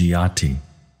 Omogiati,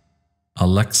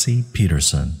 Alexi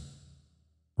Peterson,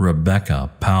 Rebecca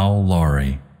Powell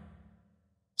Laurie,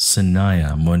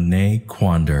 Sanaya Monet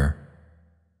Quander,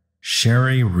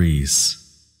 Sherry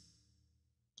Reese,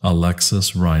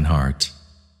 Alexis Reinhardt,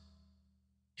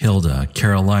 Hilda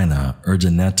Carolina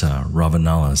Urdaneta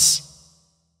Ravenalis,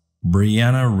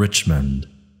 Brianna Richmond,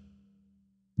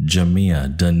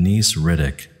 Jamia Denise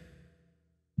Riddick,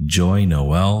 Joy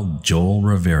Noel Joel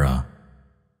Rivera,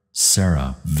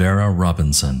 Sarah Vera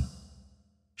Robinson,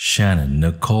 Shannon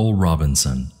Nicole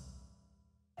Robinson,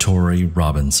 Tori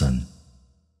Robinson,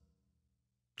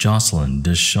 Jocelyn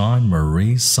Deshawn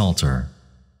Marie Salter,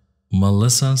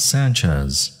 Melissa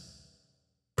Sanchez,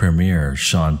 Premier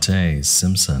Shantae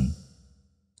Simpson,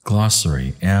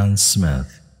 Glossary Ann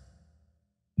Smith,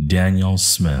 Daniel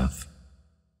Smith,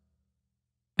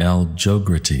 El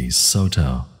Jogrity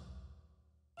Soto,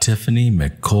 Tiffany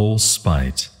McCole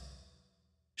Spite,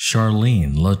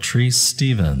 Charlene Latrice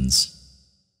Stevens,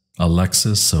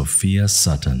 Alexis Sophia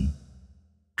Sutton,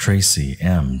 Tracy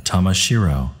M.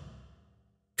 Tamashiro,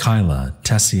 Kyla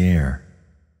Tessier,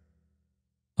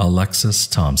 Alexis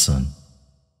Thompson,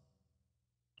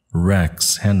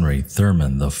 Rex Henry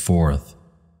Thurman IV,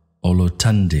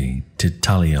 Olotundi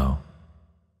Titalio,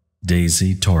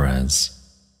 Daisy Torres,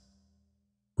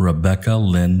 Rebecca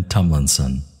Lynn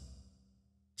Tumlinson,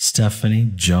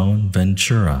 Stephanie Joan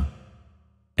Ventura,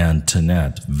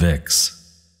 Antoinette Vicks,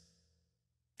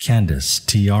 Candace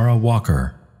Tiara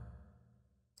Walker,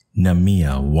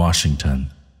 Namia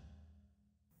Washington,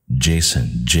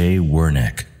 Jason J.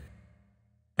 Wernick,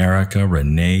 Erica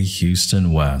Renee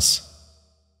Houston West,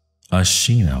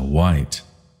 Ashina White,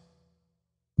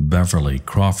 Beverly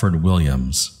Crawford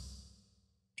Williams,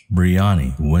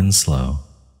 Brianni Winslow,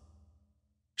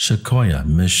 Shakoya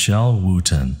Michelle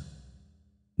Wooten,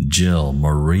 Jill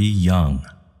Marie Young,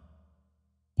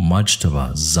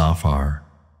 Mujtaba Zafar.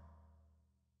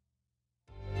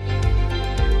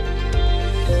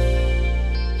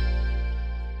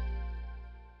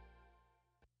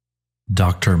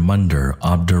 Dr. Munder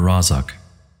Abdurazak,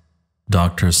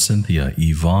 Dr. Cynthia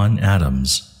Yvonne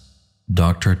Adams,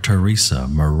 Dr. Teresa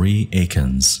Marie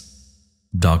Akins,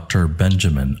 Dr.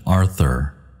 Benjamin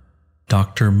Arthur,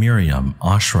 Dr. Miriam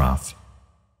Ashraf,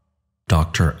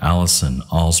 Dr. Allison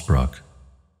Alsbrook,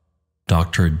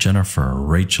 Dr. Jennifer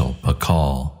Rachel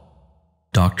Pakal,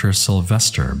 Dr.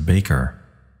 Sylvester Baker,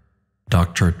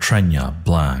 Dr. Trenya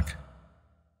Black,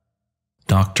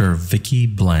 Dr. Vicky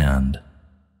Bland,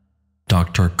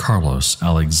 Dr. Carlos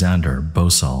Alexander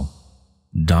Bosel,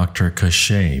 Dr.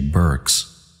 Cachet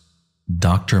Burks,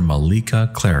 Dr. Malika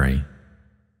Clary,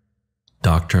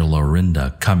 Dr.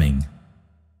 Lorinda Cumming,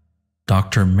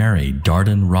 Dr. Mary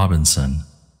Darden Robinson,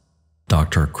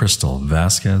 Dr. Crystal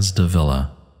Vasquez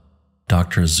Davila,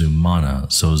 Dr. Zumana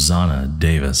Zozana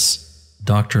Davis,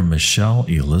 Dr. Michelle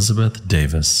Elizabeth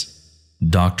Davis,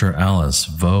 Dr. Alice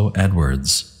Vo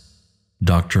Edwards,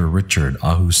 Dr. Richard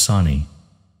Ahusani,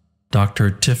 Dr.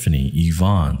 Tiffany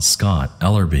Yvonne Scott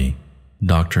Ellerby,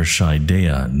 Dr.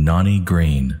 Shidea Nani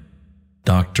Green,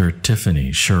 Dr.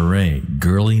 Tiffany Sheree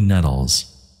Gurley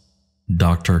Nettles,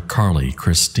 Dr. Carly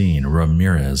Christine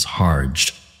Ramirez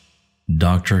Harged,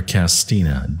 Dr.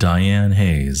 Castina Diane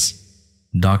Hayes,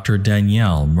 Dr.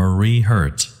 Danielle Marie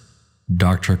Hurt,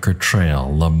 Dr.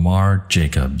 Cottrell Lamar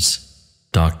Jacobs,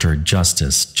 Dr.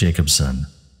 Justice Jacobson,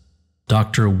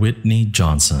 Dr. Whitney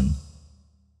Johnson,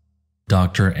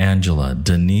 Dr. Angela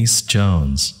Denise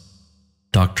Jones,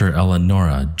 Dr.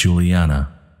 Eleonora Juliana,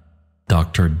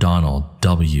 Dr. Donald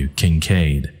W.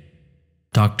 Kincaid,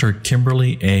 Dr.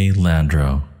 Kimberly A.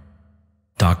 Landro,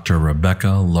 Dr. Rebecca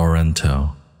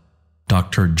Laurento,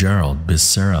 Dr. Gerald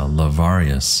Becerra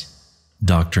Lavarius,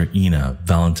 Dr. Ina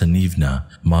Valentinivna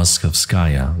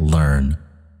Moskovskaya Learn,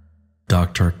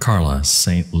 Dr. Carla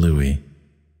St. Louis,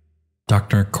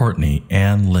 Dr. Courtney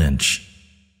Ann Lynch,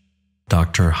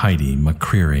 Dr. Heidi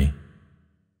McCreary,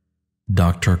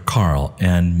 Dr. Carl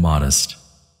N. Modest,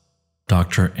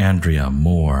 Dr. Andrea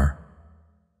Moore,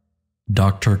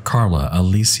 Dr. Carla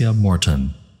Alicia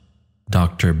Morton,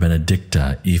 Dr.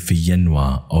 Benedicta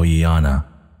Ifiyenwa Oyeana,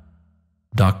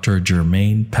 Dr.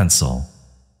 Germaine Pencil,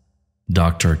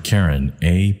 Dr. Karen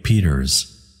A.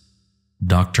 Peters,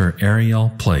 Dr.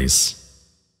 Ariel Place,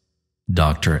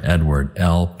 Dr. Edward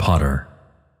L. Potter,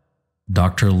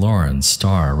 Dr. Lauren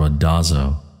Starr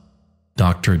Rodazzo,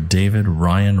 Dr. David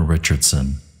Ryan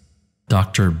Richardson,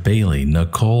 Dr. Bailey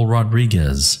Nicole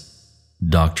Rodriguez,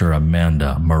 Dr.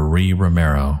 Amanda Marie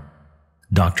Romero,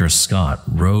 Dr. Scott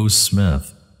Rose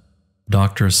Smith,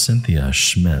 Dr. Cynthia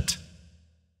Schmidt,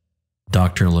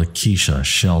 Dr. Lakeisha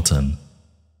Shelton,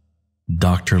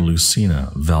 Dr.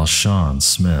 Lucina Valshawn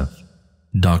Smith,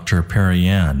 Dr.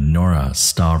 Perianne Nora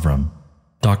Stavram,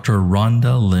 Dr.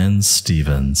 Rhonda Lynn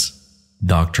Stevens,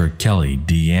 Dr. Kelly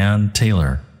Deanne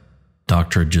Taylor,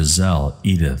 Dr. Giselle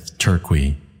Edith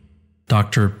Turquie,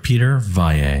 Dr. Peter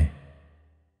Valle,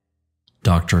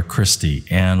 Dr. Christy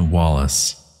Ann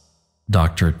Wallace,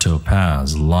 Dr.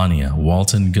 Topaz Lania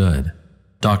Walton Good,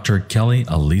 Dr. Kelly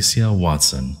Alicia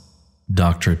Watson,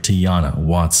 Dr. Tiana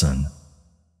Watson,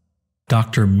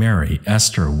 Dr. Mary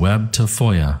Esther Webb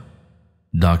Tafoya,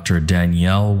 Dr.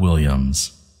 Danielle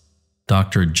Williams,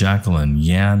 Dr. Jacqueline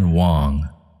Yan Wong,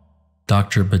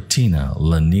 Dr. Bettina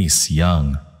Lanice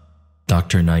Young,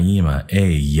 Dr. Naima A.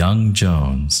 Young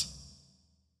Jones.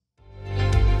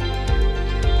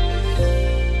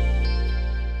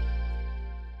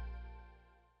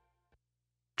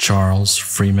 Charles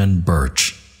Freeman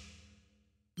Birch,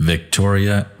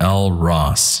 Victoria L.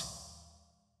 Ross,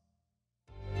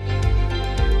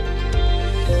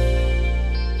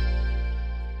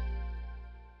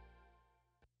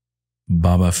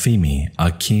 Babafemi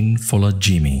Akin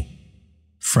Folajimi,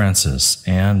 Francis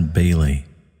Ann Bailey,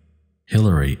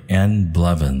 Hilary N.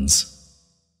 Blevins,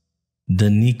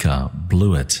 Danica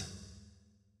Blewett,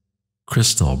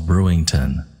 Crystal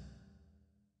Brewington,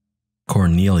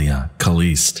 Cornelia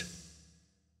Caliste,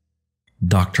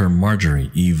 Dr.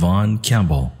 Marjorie Yvonne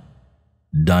Campbell,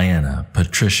 Diana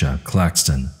Patricia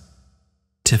Claxton,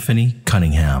 Tiffany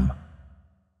Cunningham,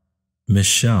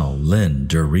 Michelle Lynn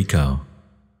Dorico,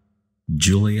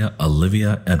 Julia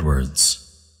Olivia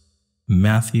Edwards,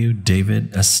 Matthew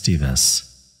David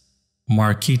Esteves,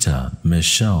 Marquita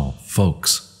Michelle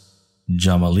Folks,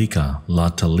 Jamalika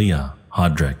Latalia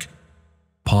Hodrick,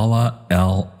 Paula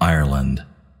L. Ireland,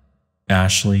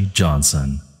 Ashley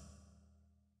Johnson,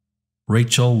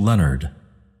 Rachel Leonard,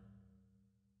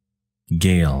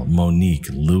 Gail Monique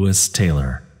Lewis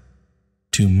Taylor,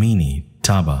 Tumini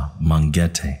Taba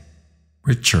Mangete,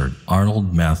 Richard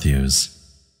Arnold Matthews,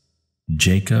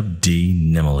 Jacob D.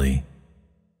 Nimley,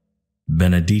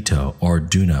 Benedito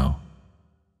Orduno,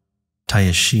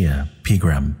 Tyashia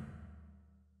Pigram,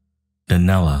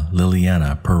 Danella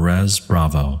Liliana Perez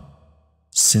Bravo,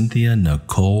 Cynthia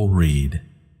Nicole Reed,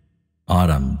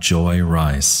 Autumn Joy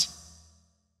Rice,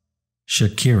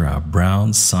 Shakira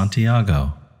Brown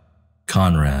Santiago,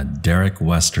 Conrad Derek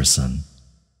Westerson.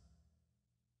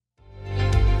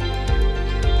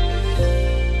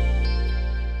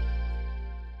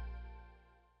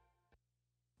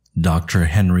 Dr.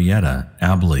 Henrietta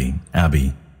Abley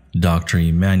Abbey, Dr.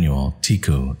 Emmanuel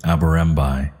Tiku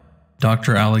Abarembai,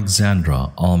 Dr.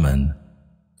 Alexandra Allman,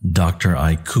 Dr.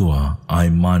 Ikua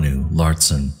Aimanu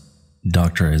Lartson,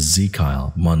 Dr.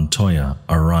 Ezekiel Montoya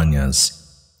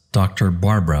Arañas, Dr.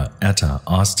 Barbara Etta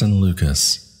Austin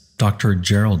Lucas, Dr.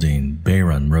 Geraldine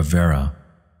Bayron Rivera,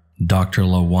 Dr.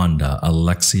 Lawanda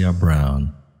Alexia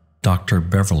Brown, Dr.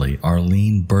 Beverly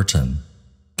Arlene Burton,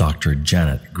 Dr.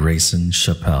 Janet Grayson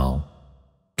Chappelle,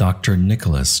 Dr.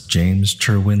 Nicholas James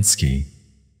Cherwinski,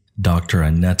 Dr.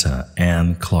 Annetta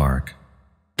Ann Clark,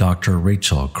 Dr.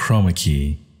 Rachel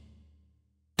Kromacki,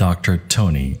 Dr.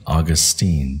 Tony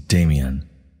Augustine Damian,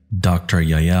 Dr.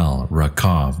 Yael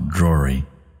Rakov Drory,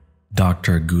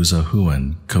 Dr.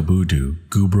 Guzahuan Kabudu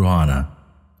Gubruana,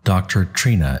 Dr.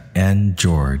 Trina N.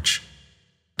 George,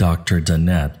 Dr.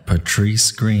 Danette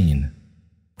Patrice Green,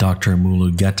 Dr.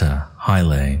 Mulugeta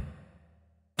Haile,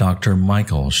 Dr.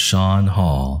 Michael Sean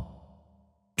Hall,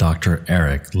 Dr.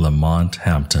 Eric Lamont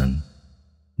Hampton,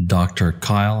 Dr.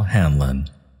 Kyle Hanlon,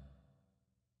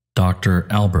 Dr.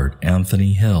 Albert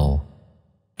Anthony Hill,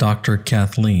 Dr.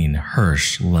 Kathleen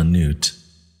Hirsch Lanute,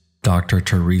 Dr.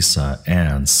 Teresa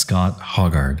Ann Scott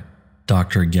Hoggard,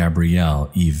 Dr. Gabrielle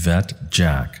Yvette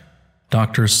Jack,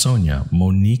 Dr. Sonia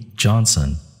Monique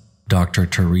Johnson, Dr.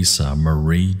 Teresa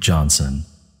Marie Johnson,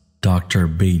 Dr.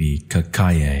 Beatty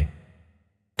Kakaye,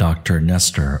 Dr.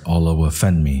 Nestor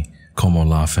Olawafenmi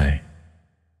Komolafe,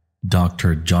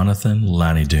 Dr. Jonathan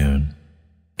Lanidoon,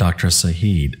 Dr.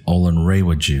 Saheed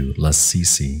Olanrewaju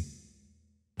Lasisi,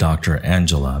 Dr.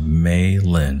 Angela May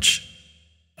Lynch,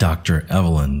 Dr.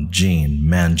 Evelyn Jean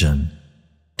Manjan,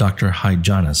 Dr.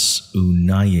 Hygienist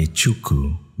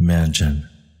Unayechuku Manjan,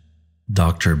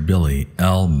 Dr. Billy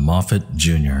L. Moffett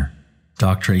Jr.,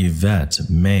 Dr. Yvette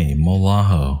May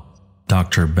Molaho,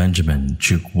 Dr. Benjamin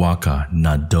Chukwaka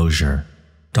Nadojer,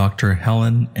 Dr.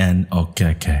 Helen N.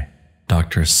 Okeke,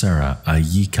 Dr. Sarah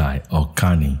Ayikai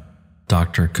Okani,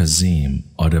 Dr. Kazim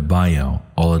Odebayo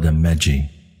Olademeji,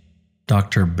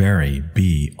 Dr. Barry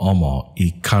B. Omo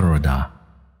Ikaroda,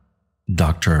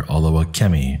 Dr.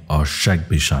 Olawakemi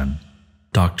Oshegbishan,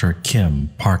 Dr. Kim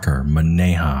Parker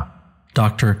Maneha,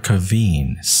 Dr.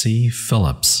 Kaveen C.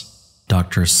 Phillips,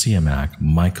 Dr. Siamak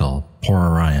Michael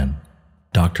Porarayan,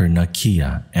 Dr.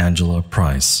 Nakia Angela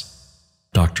Price,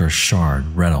 Dr.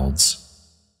 Shard Reynolds,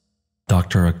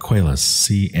 Dr. Aquilus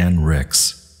C. N.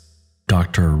 Ricks,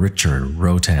 Dr. Richard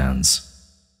Rotans,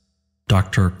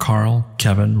 Dr. Carl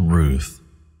Kevin Ruth,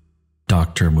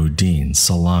 Dr. Mudin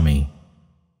Salami,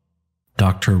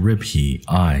 Dr. Ribhi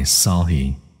I.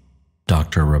 Salhi,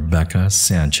 Dr. Rebecca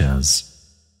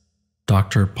Sanchez,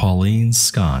 Dr. Pauline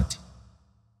Scott,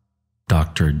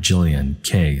 Dr. Jillian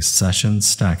K. Sessions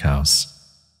Stackhouse,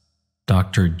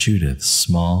 Dr. Judith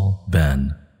Small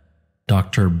Ben,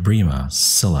 Dr. Brima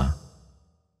Silla,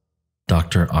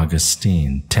 Dr.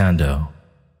 Augustine Tando,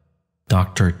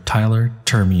 Dr. Tyler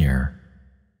Termier,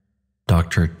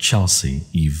 Dr. Chelsea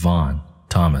Yvonne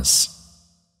Thomas,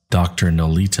 Dr.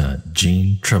 Nolita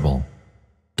Jean Tribble,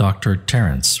 Dr.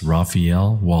 Terrence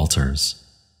Raphael Walters,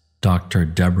 Dr.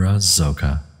 Deborah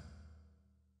Zoka.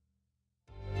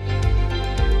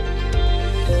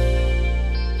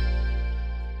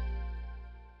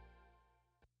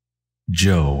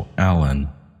 Joe Allen,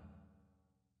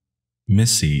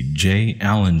 Missy J.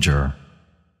 Allinger,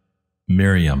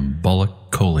 Miriam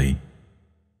Bullock Coley,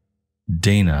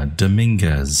 Dana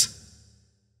Dominguez,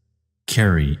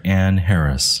 Carrie Ann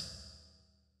Harris,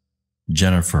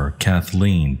 Jennifer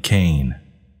Kathleen Kane,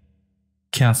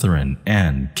 Catherine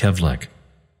Ann Kevlik,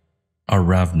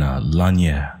 Aravna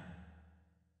Lanier,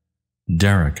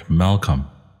 Derek Malcolm,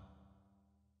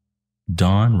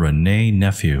 Don Renee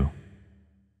Nephew,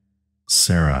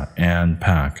 Sarah Ann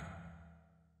Pack,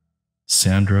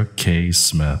 Sandra K.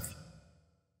 Smith.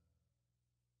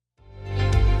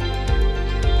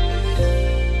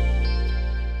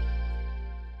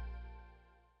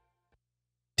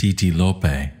 Titi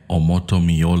Lope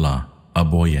Omotomiola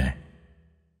Aboye,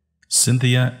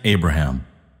 Cynthia Abraham,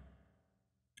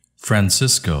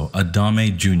 Francisco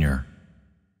Adame Jr.,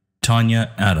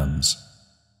 Tanya Adams,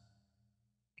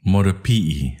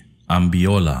 Morapii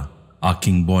Ambiola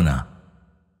Akingbona,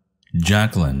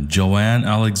 Jacqueline Joanne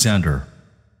Alexander,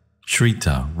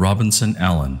 Shrita Robinson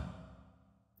Allen,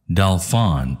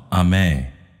 Dalphon Ame,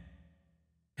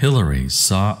 Hilary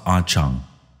Sa Achang,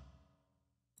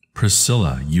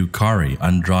 Priscilla Yukari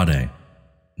Andrade,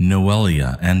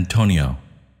 Noelia Antonio,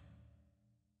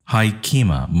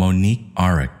 Haikima Monique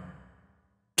Arik,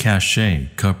 Cache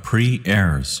Capri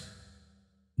Ayers,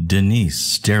 Denise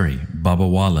Sterry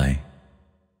Babawale,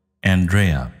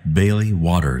 Andrea Bailey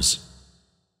Waters,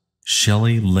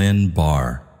 Shelley Lynn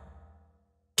Barr,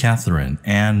 Catherine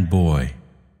Ann Boy,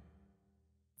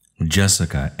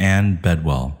 Jessica Ann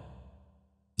Bedwell,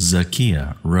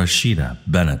 Zakia Rashida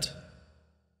Bennett,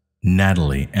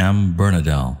 Natalie M.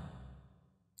 Bernadelle,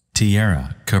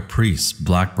 Tierra Caprice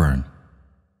Blackburn,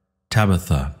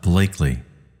 Tabitha Blakely,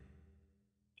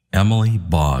 Emily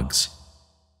Boggs,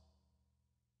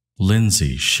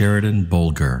 Lindsay Sheridan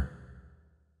Bolger,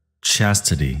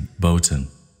 Chastity Bowton,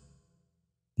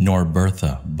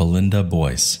 Norbertha Belinda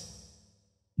Boyce,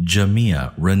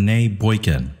 Jamia Renee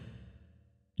Boykin,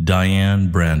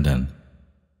 Diane Brandon,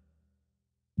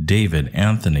 David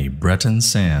Anthony Breton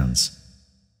Sands,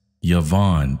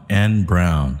 Yvonne N.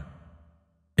 Brown,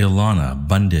 Ilana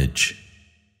Bundage,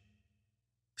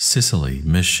 Cicely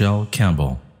Michelle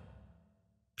Campbell,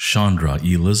 Chandra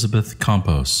Elizabeth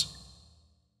Campos,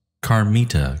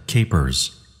 Carmita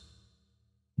Capers,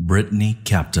 Brittany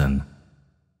Captain,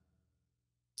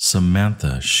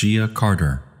 Samantha Shea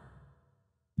Carter,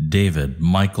 David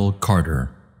Michael Carter,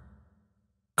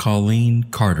 Colleen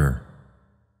Carter,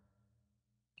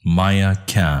 Maya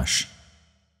Cash,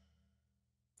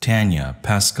 Tanya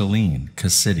Pascaline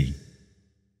Cassidy,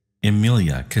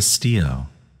 Emilia Castillo,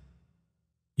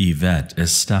 Yvette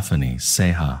Estefany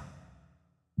Seja,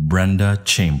 Brenda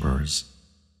Chambers,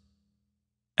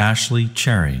 Ashley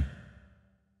Cherry,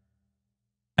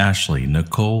 Ashley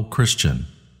Nicole Christian,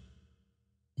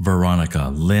 Veronica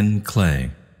Lynn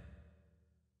Clay,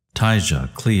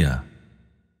 Tyja Clea,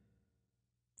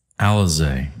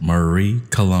 Alize Marie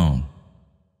Cologne,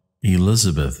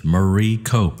 Elizabeth Marie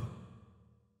Cope,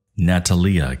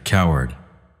 Natalia Coward,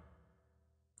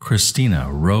 Christina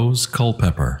Rose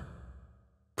Culpepper,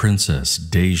 Princess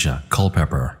Deja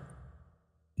Culpepper,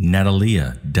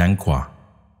 Natalia Danqua,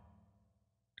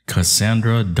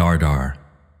 Cassandra Dardar,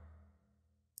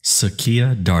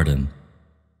 Sakia Darden,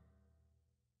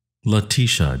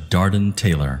 Letitia Darden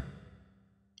Taylor,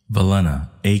 Valena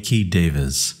Aki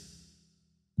Davis,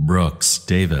 Brooks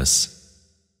Davis,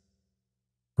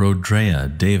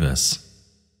 Rodrea Davis,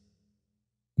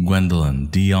 Gwendolyn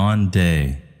Dion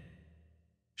Day,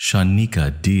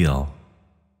 Shanika Deal,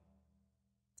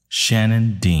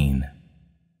 Shannon Dean,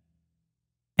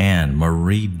 Anne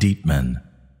Marie Dietman,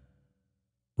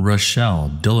 Rochelle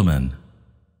Dilleman,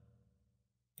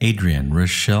 Adrian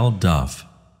Rochelle Duff,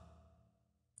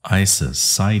 Isis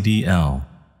Saidi L,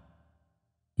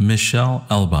 Michelle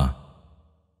Elba,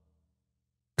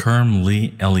 Kerm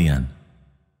Lee Elian,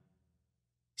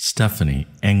 Stephanie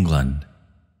England,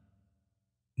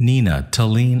 Nina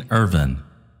Talene Irvin,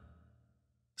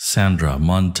 Sandra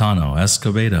Montano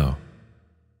Escobedo,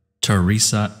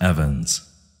 Teresa Evans,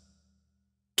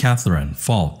 Catherine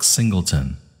Falk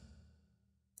Singleton,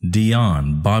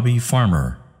 Dion Bobby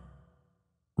Farmer,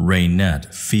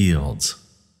 Raynette Fields,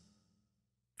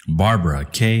 Barbara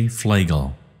K.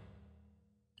 Flagel,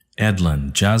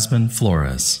 Edlin Jasmine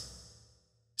Flores,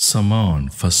 Simone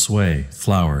Fasue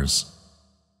Flowers,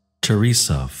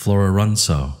 Teresa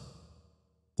Florenzo,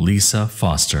 Lisa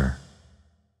Foster,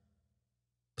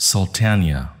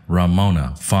 Sultania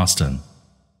Ramona Foston,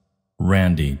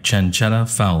 Randy Chenchetta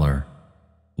Fowler,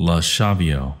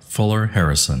 LaShavio Fuller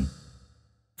Harrison,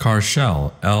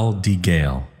 Carshel L. D.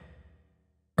 Gale,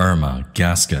 Irma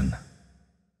Gaskin,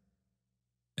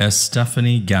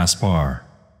 Estefany Gaspar,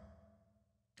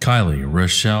 Kylie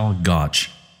Rochelle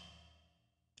Gotch,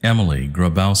 Emily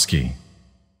Grabowski,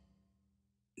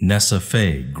 Nessa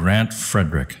Faye Grant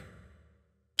Frederick,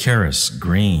 Karis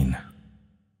Green,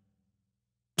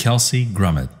 Kelsey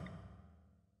Grummett,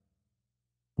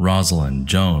 Rosalind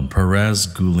Joan Perez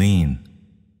Gulin,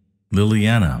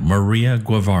 Liliana Maria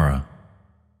Guevara,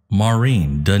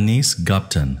 Maureen Denise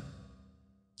Gupton,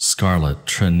 Scarlett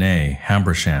Trinae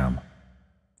Hambersham,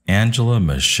 Angela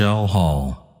Michelle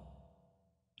Hall,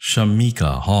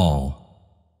 Shamika Hall,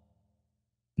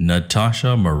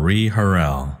 Natasha Marie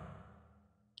Harrell,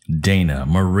 Dana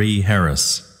Marie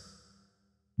Harris,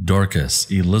 Dorcas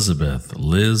Elizabeth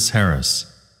Liz Harris,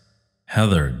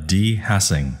 Heather D.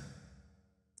 Hassing,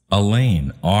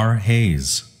 Elaine R.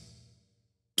 Hayes,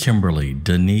 Kimberly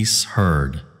Denise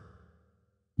Hurd,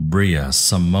 Bria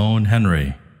Simone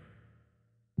Henry,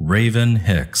 Raven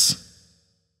Hicks,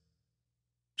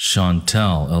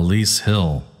 Chantel Elise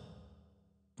Hill,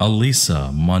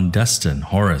 Elisa Mondestin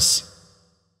Horace,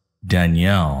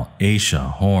 Danielle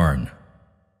Aisha Horn,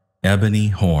 Ebony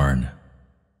Horn,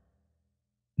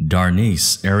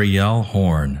 Darnice Ariel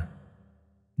Horn,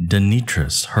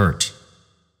 Denitris Hurt,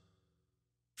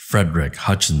 Frederick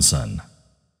Hutchinson,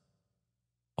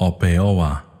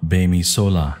 Opeowa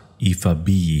Bemisola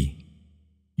Ifabiyi,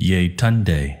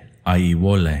 Yetunde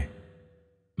Aiwole,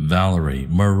 Valerie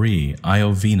Marie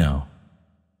Iovino,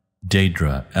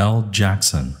 Deidre L.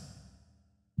 Jackson,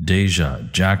 Deja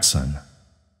Jackson,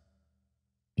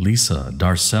 Lisa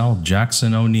Darcel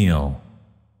Jackson O'Neill,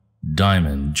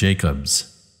 Diamond Jacobs,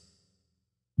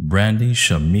 Brandy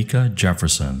Shamika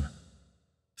Jefferson,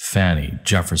 Fanny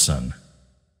Jefferson,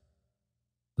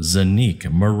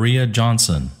 Zanique Maria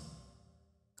Johnson,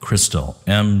 Crystal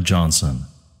M. Johnson,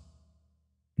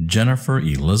 Jennifer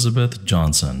Elizabeth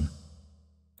Johnson,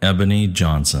 Ebony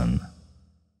Johnson,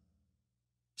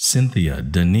 Cynthia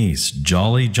Denise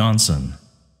Jolly Johnson,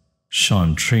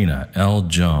 Shawntrina L.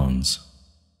 Jones,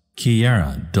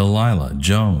 Kiara Delilah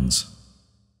Jones,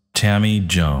 Tammy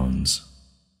Jones,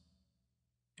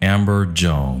 Amber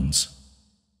Jones,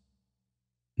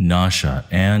 Nasha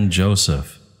Ann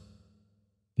Joseph,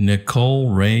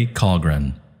 Nicole Ray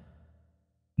Colgren,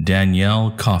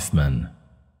 Danielle Kaufman,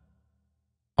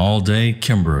 Alday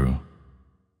Kimbrough,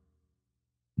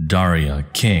 Daria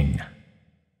King,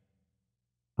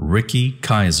 Ricky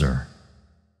Kaiser,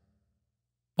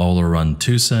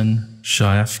 Olarantusen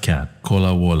Shaefkat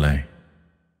Kolawole,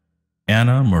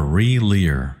 Anna Marie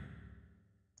Lear,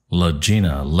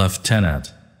 Legina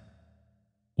Lieutenant,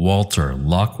 Walter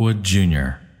Lockwood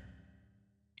Jr.,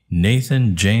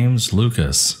 Nathan James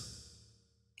Lucas,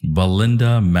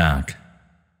 Belinda Mack,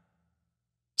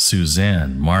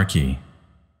 Suzanne Markey,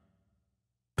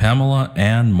 Pamela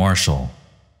Ann Marshall,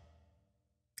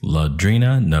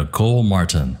 Ladrina Nicole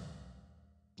Martin,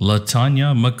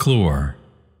 Latanya McClure,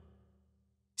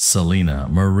 Selena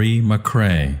Marie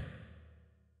McCrae,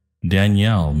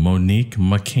 Danielle Monique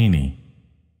McKinney,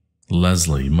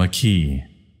 Leslie McKee,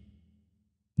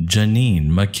 Janine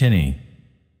McKinney,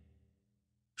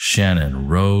 Shannon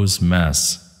Rose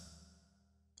Mess,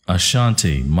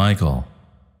 Ashanti Michael,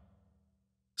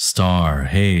 Star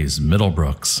Hayes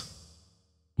Middlebrooks,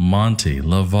 Monty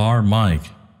LeVar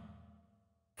Mike,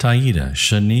 Taida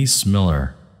Shanice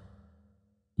Miller,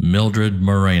 Mildred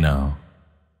Moreno,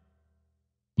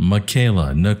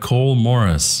 Michaela Nicole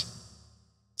Morris,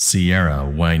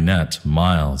 Sierra Wynette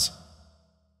Miles,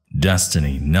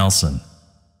 Destiny Nelson,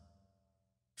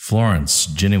 Florence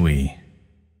Ginnewy,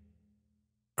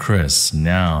 Chris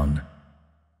Noun,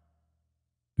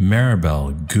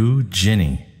 Maribel Gu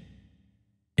Ginny,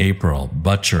 April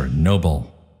Butcher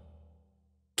Noble,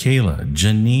 Kayla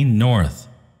Janine North,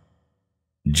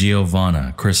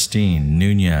 Giovanna Christine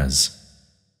Nunez,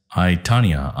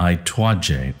 Aitania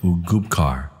Aitwaje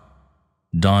Ugubkar,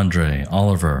 Dondre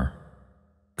Oliver,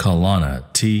 Kalana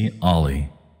T. Ollie,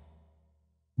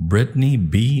 Brittany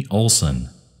B. Olson,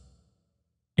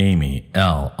 Amy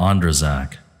L.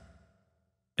 Andrzak,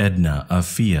 Edna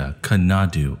Afia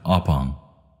Kanadu Opong,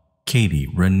 Katie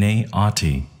Renee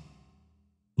Otti,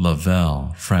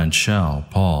 Lavelle Franchelle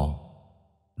Paul,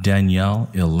 Danielle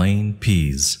Elaine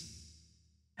Pease,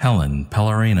 Helen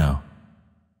Pellerino,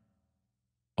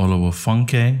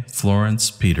 Oluwafunke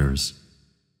Florence Peters,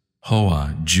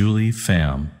 Hoa Julie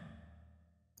Pham,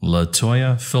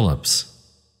 Latoya Phillips,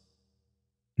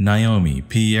 Naomi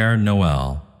Pierre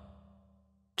Noel,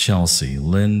 Chelsea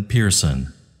Lynn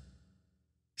Pearson,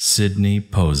 Sydney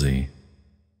Posey,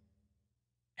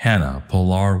 Hannah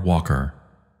Polar Walker,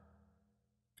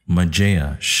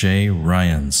 Majaya Shea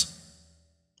Ryans,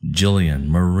 Jillian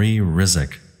Marie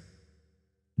Rizek,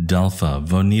 Delpha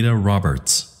Vonita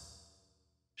Roberts,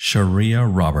 Sharia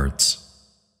Roberts,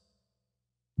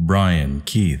 Brian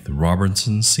Keith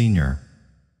Robertson Sr.,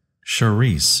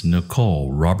 Charisse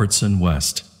Nicole Robertson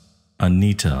West,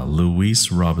 Anita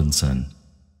Louise Robinson,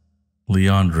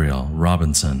 Leandria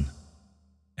Robinson,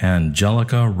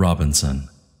 Angelica Robinson,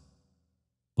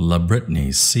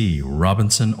 LaBrittany C.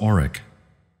 Robinson Orick,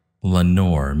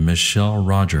 Lenore Michelle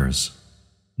Rogers,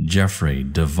 Jeffrey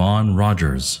Devon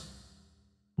Rogers,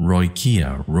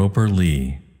 Roykia Roper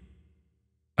Lee,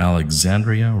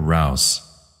 Alexandria Rouse,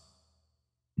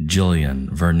 Jillian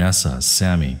Vernessa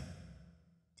Sammy,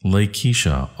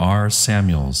 Lakeisha R.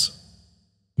 Samuels,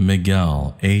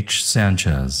 Miguel H.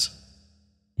 Sanchez,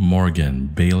 Morgan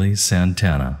Bailey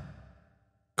Santana,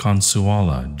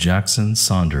 Consuela Jackson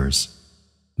Saunders,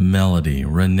 Melody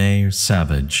Renee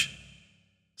Savage,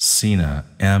 Sina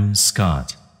M.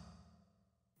 Scott,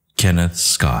 Kenneth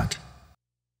Scott,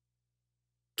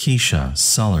 Keisha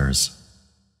Sellers,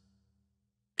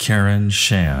 Karen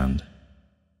Shand,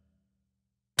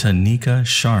 Tanika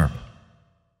Sharp,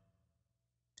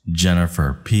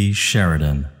 Jennifer P.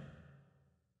 Sheridan,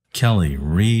 Kelly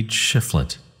Reed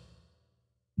Shiflett,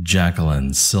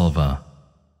 Jacqueline Silva,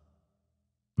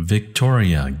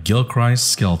 Victoria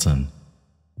Gilchrist Skelton,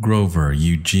 Grover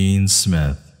Eugene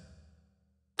Smith,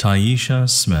 Taisha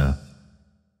Smith,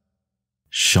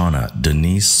 Shauna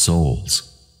Denise Souls,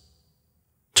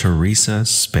 Teresa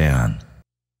Span,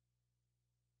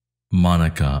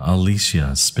 Monica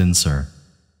Alicia Spencer,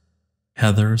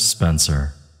 Heather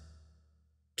Spencer,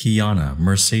 Kiana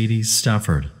Mercedes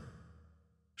Stafford,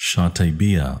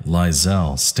 Shatabia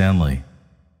Lizelle Stanley,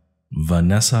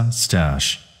 Vanessa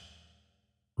Stash,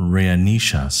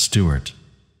 Rhanisha Stewart,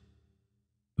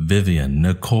 Vivian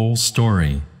Nicole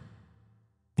Story,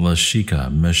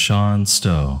 Lashika Michon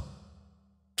Stowe,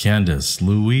 Candace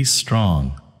Louise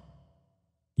Strong,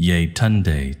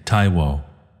 Yetunde Taiwo,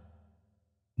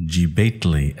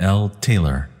 Jibatli L.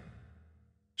 Taylor,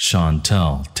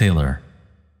 Chantel Taylor,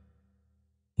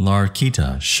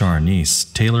 Larkita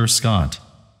Sharnice Taylor Scott,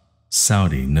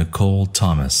 Saudi Nicole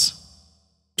Thomas,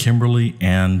 Kimberly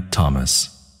Ann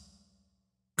Thomas,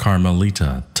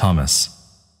 Carmelita Thomas,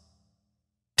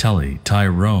 Telly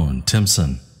Tyrone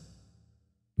Timpson,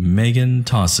 Megan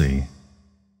Tossie,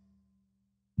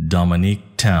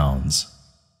 Dominique Towns,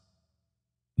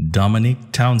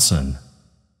 Dominique Townsend,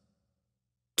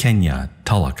 Kenya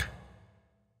Tulloch,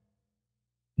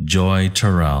 Joy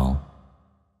Terrell,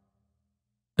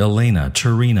 Elena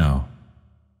Torino,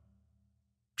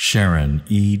 Sharon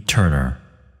E. Turner,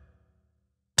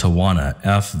 Tawana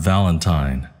F.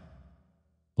 Valentine,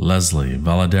 Leslie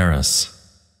Valadares,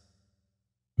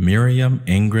 Miriam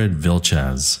Ingrid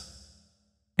Vilches,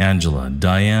 Angela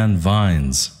Diane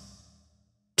Vines,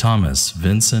 Thomas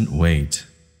Vincent Waite,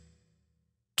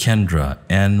 Kendra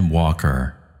N.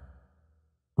 Walker,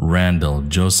 Randall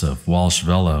Joseph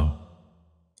Walsh-Vello,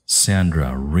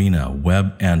 Sandra Rena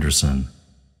Webb Anderson,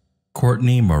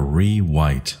 Courtney Marie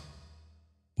White,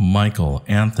 Michael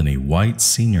Anthony White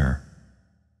Sr.,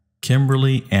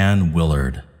 Kimberly Ann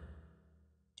Willard,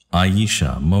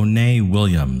 Aisha Monet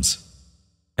Williams,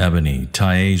 Ebony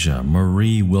Tyasia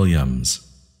Marie Williams,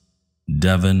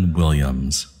 Devin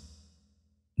Williams,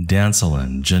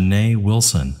 Dancelyn Janae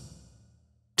Wilson,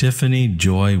 Tiffany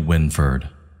Joy Winford,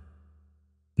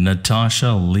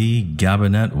 Natasha Lee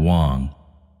Gabinet Wong,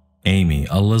 Amy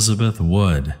Elizabeth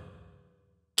Wood,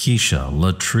 Keisha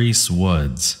Latrice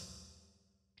Woods,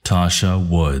 Tasha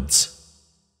Woods,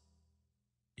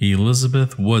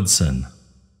 Elizabeth Woodson,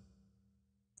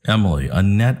 Emily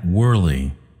Annette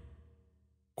Worley,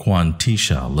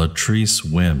 Quantisha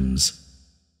Latrice Wims,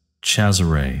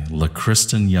 Chazare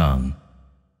LaKristen Young,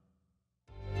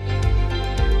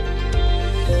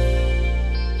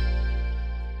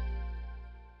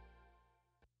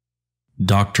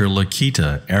 Dr.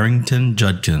 Lakita Arrington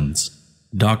Judkins,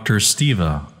 Dr.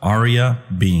 Steva Aria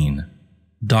Bean,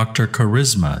 Dr.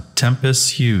 Charisma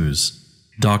Tempest Hughes,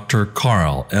 Dr.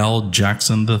 Carl L.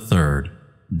 Jackson III,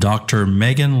 Dr.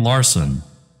 Megan Larson,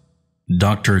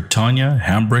 Dr. Tanya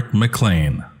Hambrick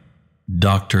McLean,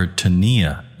 Dr.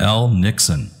 Tania L.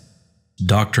 Nixon,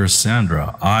 Dr.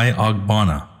 Sandra I.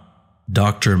 Ogbonna,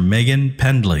 Dr. Megan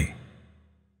Pendley,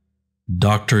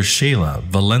 Dr. Shayla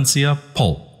Valencia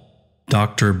Pulp,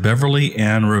 Dr. Beverly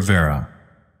Ann Rivera,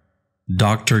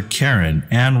 Dr. Karen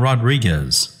Ann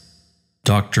Rodriguez,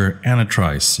 Dr.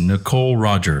 Anatrice Nicole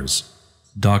Rogers,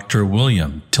 Dr.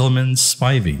 William Tillman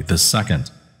Spivey II,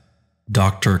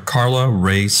 Dr. Carla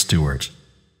Ray Stewart,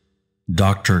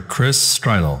 Dr. Chris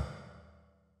Stridle,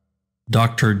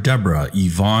 Dr. Deborah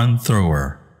Yvonne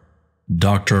Thrower,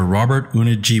 Dr. Robert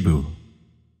Unijibu,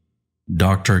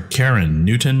 Dr. Karen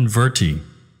Newton Verti,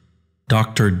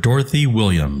 Dr. Dorothy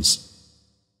Williams.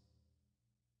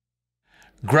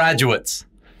 Graduates,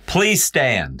 please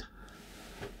stand.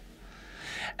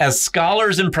 As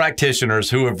scholars and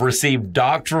practitioners who have received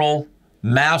doctoral,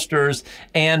 master's,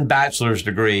 and bachelor's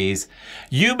degrees,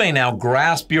 you may now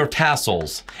grasp your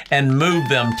tassels and move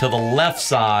them to the left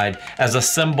side as a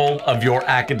symbol of your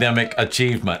academic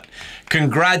achievement.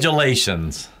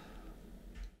 Congratulations!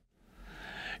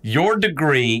 Your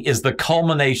degree is the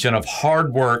culmination of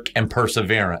hard work and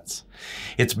perseverance.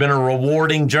 It's been a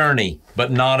rewarding journey,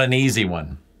 but not an easy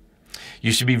one.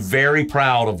 You should be very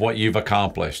proud of what you've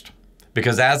accomplished,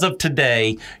 because as of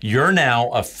today, you're now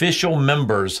official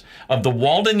members of the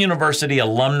Walden University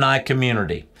alumni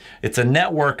community. It's a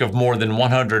network of more than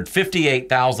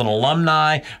 158,000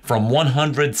 alumni from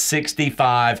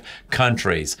 165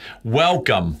 countries.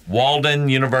 Welcome, Walden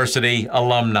University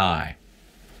alumni.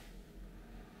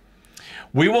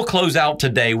 We will close out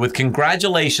today with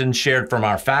congratulations shared from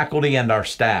our faculty and our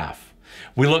staff.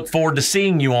 We look forward to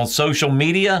seeing you on social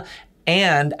media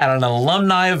and at an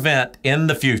alumni event in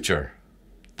the future.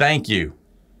 Thank you.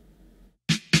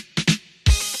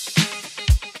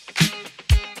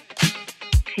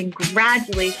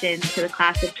 Congratulations to the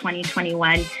class of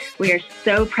 2021. We are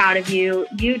so proud of you.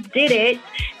 You did it,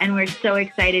 and we're so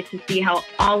excited to see how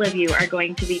all of you are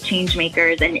going to be change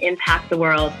makers and impact the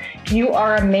world. You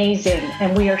are amazing,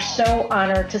 and we are so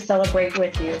honored to celebrate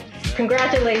with you.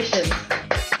 Congratulations.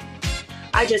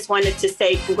 I just wanted to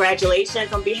say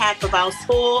congratulations on behalf of our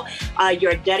school.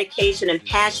 Your dedication and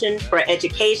passion for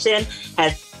education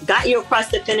has got you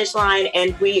across the finish line,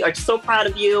 and we are so proud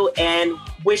of you and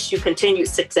wish you continued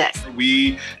success.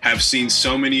 We have seen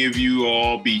so many of you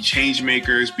all be change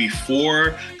makers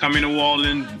before coming to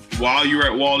Walden, while you were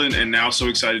at Walden, and now so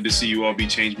excited to see you all be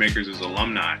change makers as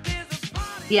alumni.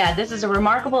 Yeah, this is a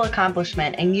remarkable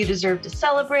accomplishment, and you deserve to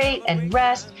celebrate and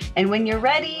rest. And when you're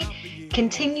ready,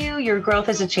 continue your growth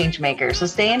as a change maker. So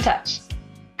stay in touch.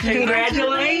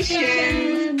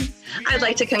 Congratulations. I'd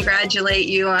like to congratulate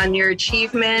you on your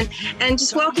achievement and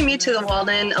just welcome you to the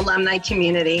Walden alumni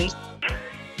community.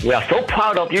 We are so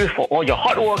proud of you for all your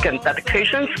hard work and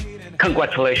dedications.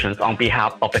 Congratulations on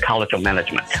behalf of the College of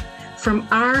Management. From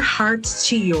our hearts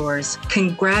to yours,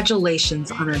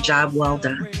 congratulations on a job well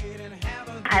done.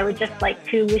 I would just like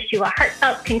to wish you a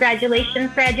heartfelt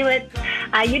congratulations, graduates.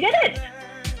 You did it.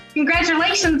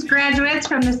 Congratulations, graduates,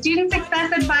 from the Student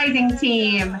Success Advising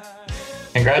Team.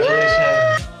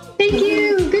 Congratulations. Thank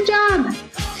you. Good job.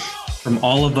 From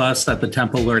all of us at the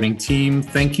Temple Learning Team,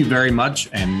 thank you very much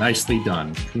and nicely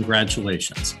done.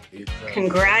 Congratulations.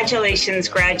 Congratulations,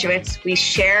 graduates. We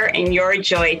share in your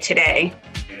joy today.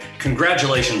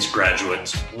 Congratulations,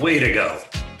 graduates. Way to go.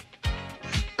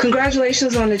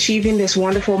 Congratulations on achieving this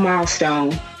wonderful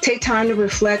milestone. Take time to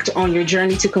reflect on your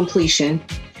journey to completion.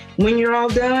 When you're all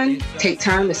done, take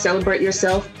time to celebrate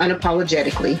yourself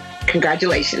unapologetically.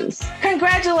 Congratulations.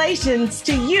 Congratulations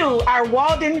to you, our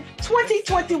Walden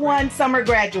 2021 summer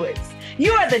graduates.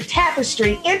 You are the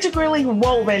tapestry integrally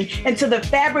woven into the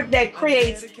fabric that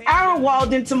creates our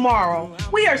Walden tomorrow.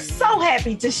 We are so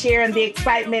happy to share in the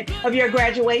excitement of your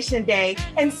graduation day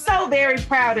and so very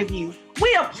proud of you.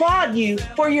 We applaud you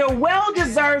for your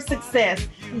well-deserved success.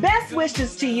 Best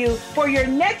wishes to you for your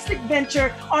next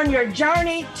adventure on your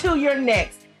journey to your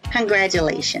next.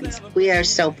 Congratulations. We are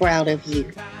so proud of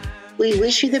you. We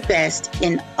wish you the best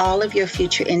in all of your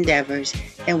future endeavors,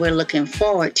 and we're looking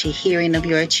forward to hearing of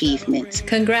your achievements.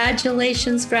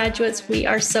 Congratulations, graduates. We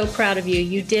are so proud of you.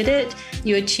 You did it.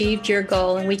 You achieved your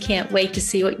goal, and we can't wait to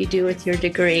see what you do with your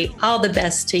degree. All the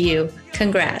best to you.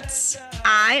 Congrats.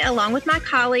 I, along with my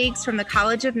colleagues from the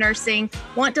College of Nursing,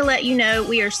 want to let you know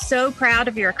we are so proud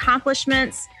of your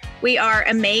accomplishments. We are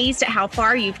amazed at how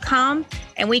far you've come,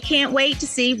 and we can't wait to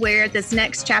see where this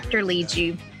next chapter leads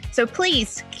you. So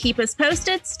please keep us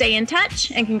posted, stay in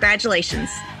touch, and congratulations.